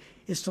doing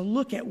is to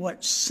look at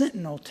what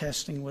sentinel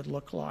testing would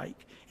look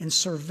like and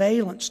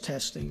surveillance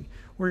testing,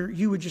 where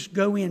you would just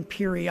go in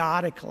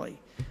periodically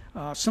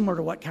similar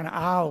to what kind of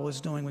Iowa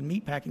was doing with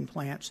meatpacking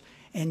plants,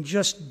 and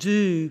just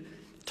do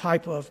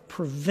type of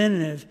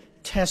preventative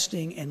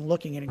testing and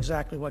looking at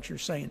exactly what you're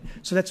saying.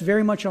 So that's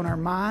very much on our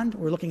mind.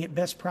 We're looking at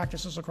best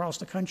practices across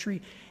the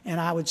country, and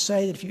I would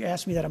say that if you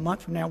ask me that a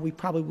month from now, we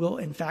probably will,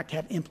 in fact,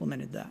 have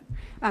implemented that.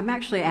 I'm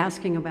actually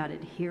asking about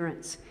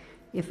adherence.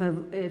 If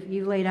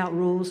you laid out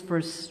rules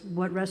for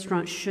what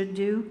restaurants should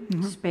do,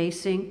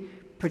 spacing,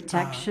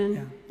 protection,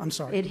 yeah. I'm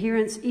sorry.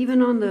 adherence,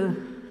 even on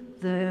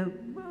the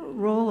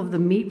role of the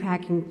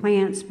meatpacking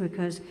plants,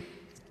 because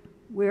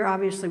we're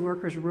obviously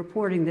workers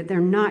reporting that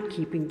they're not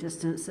keeping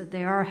distance, that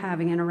they are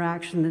having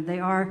interaction, that they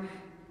are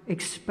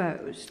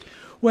exposed.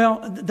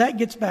 Well, that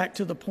gets back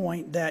to the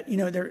point that,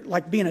 they're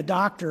like being a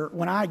doctor,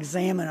 when I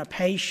examine a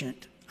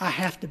patient, I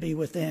have to be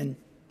within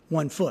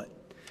 1 foot.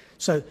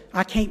 So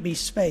I can't be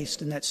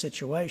spaced in that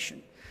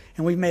situation.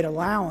 And we've made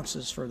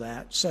allowances for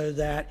that so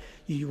that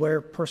you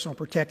wear personal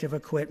protective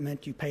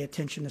equipment, you pay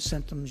attention to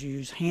symptoms, you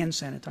use hand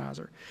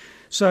sanitizer.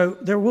 So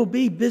there will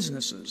be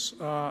businesses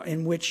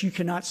in which you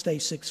cannot stay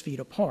 6 feet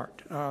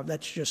apart.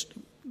 That's just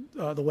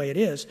the way it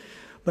is.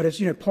 But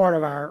as part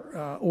of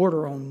our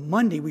order on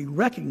Monday, we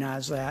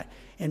recognize that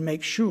and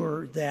make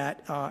sure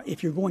that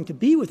if you're going to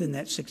be within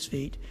that 6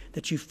 feet,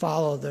 that you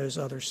follow those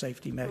other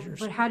safety measures.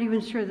 But how do you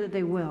ensure that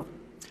they will?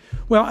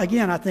 Well,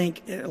 again, I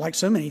think, like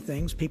so many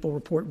things, people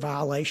report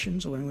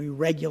violations when we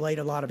regulate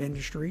a lot of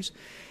industries.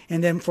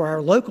 And then for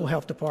our local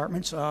health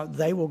departments,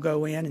 they will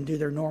go in and do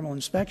their normal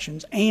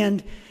inspections.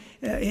 And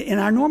in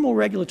our normal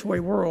regulatory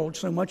world,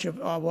 so much of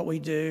what we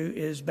do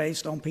is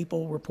based on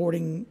people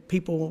reporting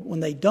people when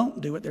they don't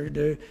do what they're to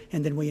do,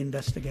 and then we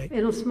investigate.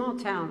 In a small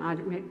town, I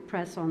don't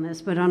press on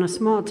this, but on a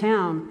small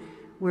town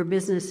where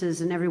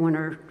businesses and everyone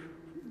are,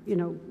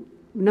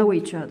 know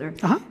each other,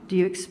 do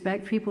you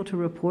expect people to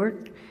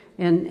report?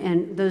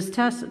 And those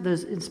tests,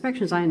 those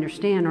inspections, I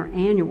understand, are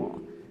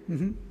annual.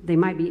 Mm-hmm. They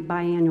might be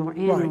biannual or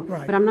annual.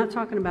 Right. But I'm not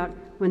talking about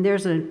when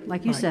there's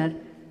like you said,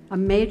 a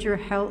major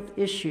health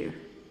issue.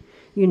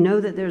 You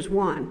know that there's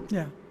one.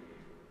 Yeah.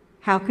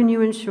 How can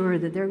you ensure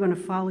that they're going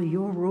to follow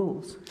your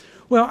rules?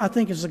 Well, I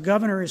think as the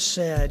governor has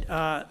said,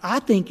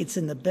 I think it's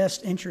in the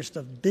best interest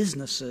of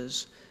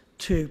businesses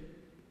to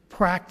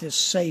practice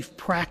safe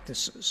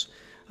practices.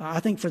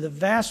 I think for the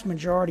vast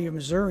majority of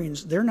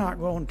Missourians, they're not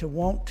going to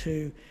want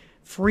to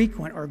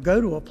frequent or go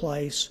to a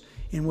place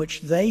in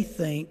which they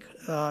think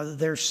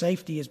their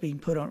safety is being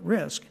put at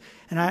risk.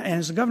 And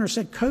as the governor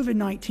said,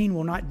 COVID-19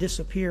 will not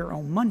disappear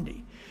on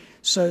Monday.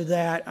 So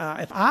that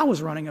if I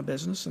was running a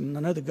business, and I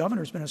know the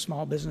governor's been a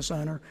small business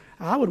owner,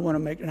 I would want to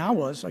make, and I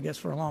was, I guess,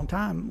 for a long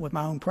time with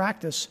my own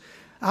practice,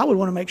 I would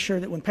want to make sure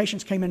that when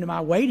patients came into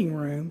my waiting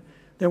room,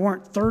 there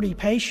weren't 30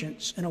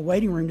 patients in a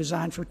waiting room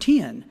designed for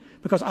 10,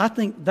 because I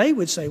think they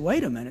would say,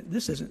 wait a minute,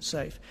 this isn't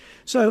safe.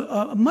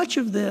 So much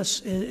of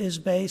this is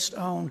based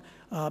on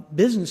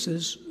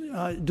businesses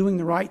doing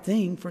the right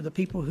thing for the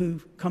people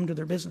who come to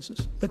their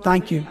businesses. But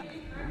thank you.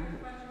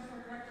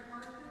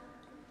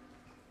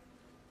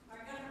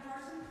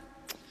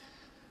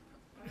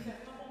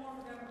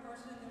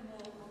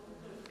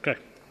 Okay.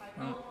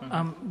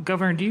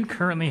 Governor, do you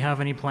currently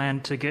have any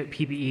plan to get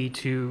PPE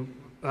to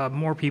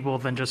more people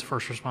than just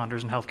first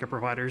responders and healthcare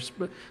providers,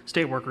 but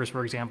state workers,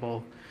 for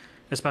example,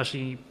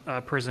 especially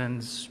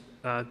prisons,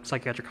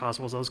 psychiatric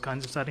hospitals, those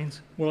kinds of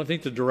settings? Well, I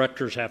think the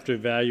directors have to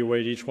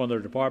evaluate each one of their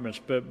departments,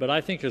 but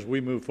I think as we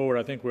move forward,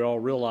 I think we all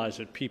realize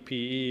that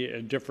PPE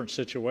in different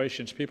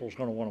situations, people's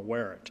going to want to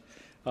wear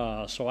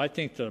it. So I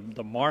think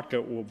the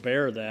market will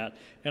bear that,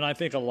 and I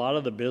think a lot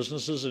of the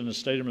businesses in the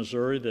state of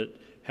Missouri that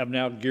have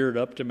now geared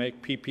up to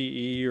make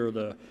PPE or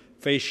the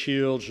face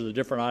shields or the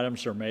different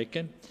items they're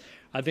making,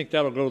 I think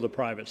that'll go to the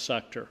private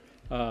sector.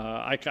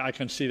 I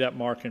can see that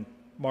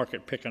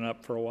market picking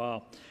up for a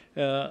while,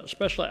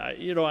 especially,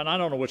 and I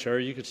don't know which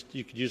area. You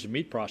could use the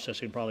meat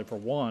processing probably for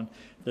one,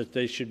 that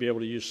they should be able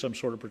to use some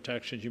sort of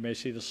protections. You may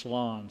see the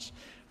salons,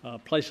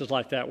 places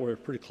like that where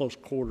it's pretty close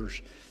quarters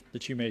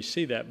that you may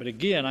see that. But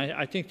again,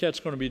 I think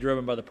that's going to be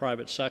driven by the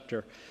private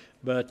sector.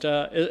 But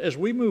as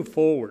we move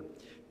forward,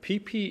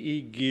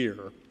 PPE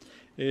gear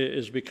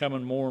is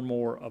becoming more and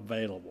more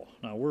available.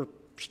 Now, we're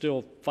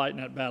still fighting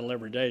that battle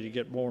every day to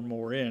get more and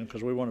more in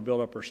because we want to build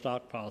up our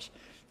stockpiles.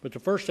 But the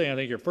first thing, I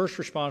think your first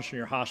responders and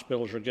your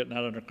hospitals are getting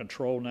that under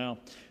control now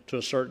to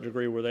a certain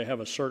degree where they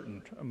have a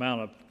certain amount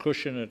of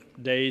cushion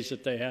of days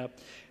that they have.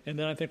 And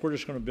then I think we're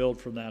just going to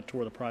build from that to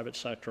where the private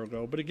sector will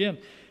go. But again,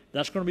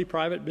 that's going to be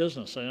private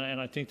business,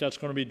 and I think that's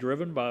going to be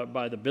driven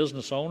by the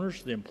business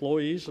owners, the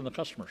employees, and the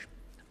customers.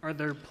 Are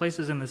there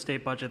places in the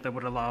state budget that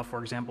would allow,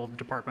 for example, the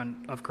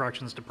Department of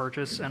Corrections to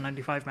purchase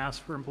N95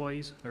 masks for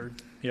employees? Or?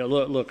 Yeah,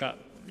 look, I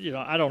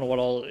don't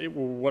know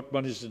what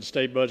money's in the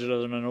state budget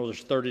other than I know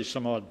there's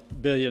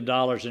 30-some-odd billion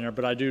in there,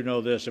 but I do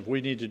know this. If we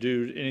need to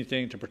do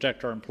anything to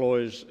protect our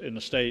employees in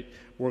the state,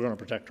 we're going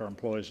to protect our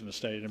employees in the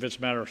state. And if it's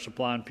a matter of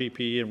supplying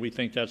PPE and we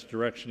think that's the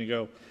direction to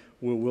go,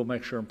 we'll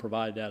make sure and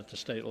provide that at the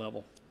state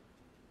level.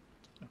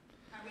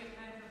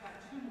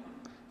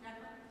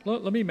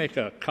 Let me make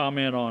a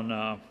comment on,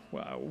 a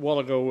while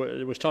ago,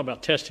 it was talking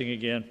about testing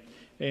again,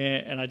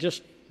 and I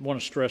just want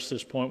to stress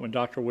this point when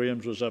Dr.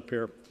 Williams was up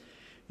here.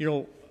 You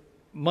know,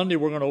 Monday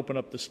we're going to open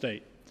up the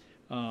state,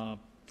 all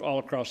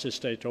across this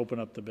state to open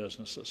up the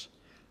businesses.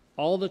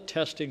 All the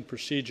testing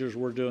procedures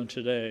we're doing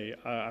today,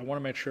 I want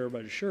to make sure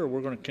everybody's sure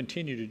we're going to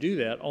continue to do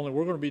that, only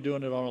we're going to be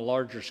doing it on a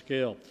larger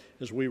scale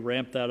as we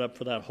ramp that up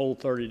for that whole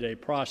 30-day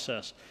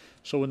process.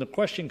 So when the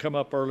question come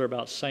up earlier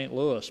about St.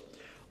 Louis,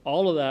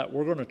 all of that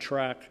we're going to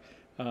track.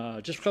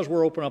 Just because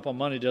we're open up on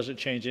Monday doesn't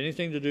change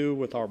anything to do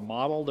with our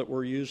model that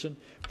we're using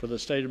for the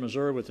state of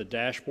Missouri with the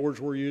dashboards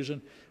we're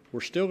using.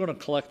 We're still going to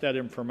collect that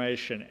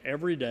information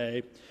every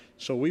day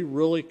so we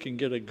really can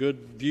get a good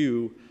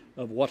view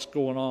of what's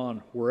going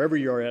on wherever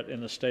you're at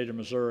in the state of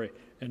Missouri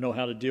and know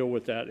how to deal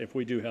with that if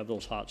we do have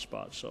those hot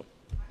spots. So.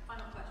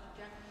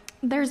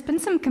 There's been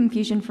some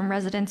confusion from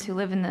residents who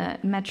live in the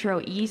Metro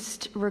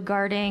East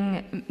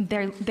regarding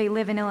they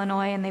live in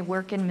Illinois and they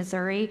work in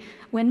Missouri.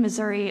 When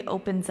Missouri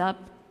opens up,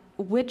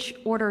 which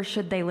order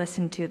should they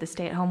listen to? The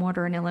stay-at-home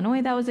order in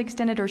Illinois that was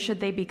extended, or should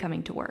they be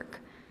coming to work?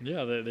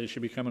 Yeah, they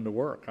should be coming to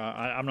work.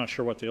 I'm not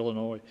sure what the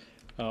Illinois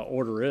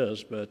order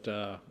is, but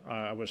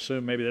I would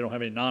assume maybe they don't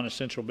have any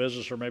non-essential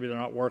business, or maybe they're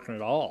not working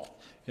at all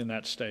in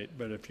that state.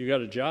 But if you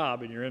got a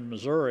job and you're in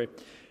Missouri,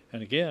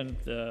 and again,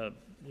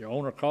 your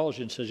owner calls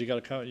you and says you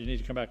need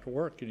to come back to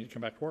work, you need to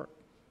come back to work.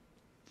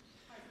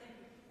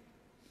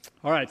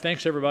 All right,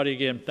 thanks everybody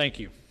again. Thank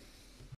you.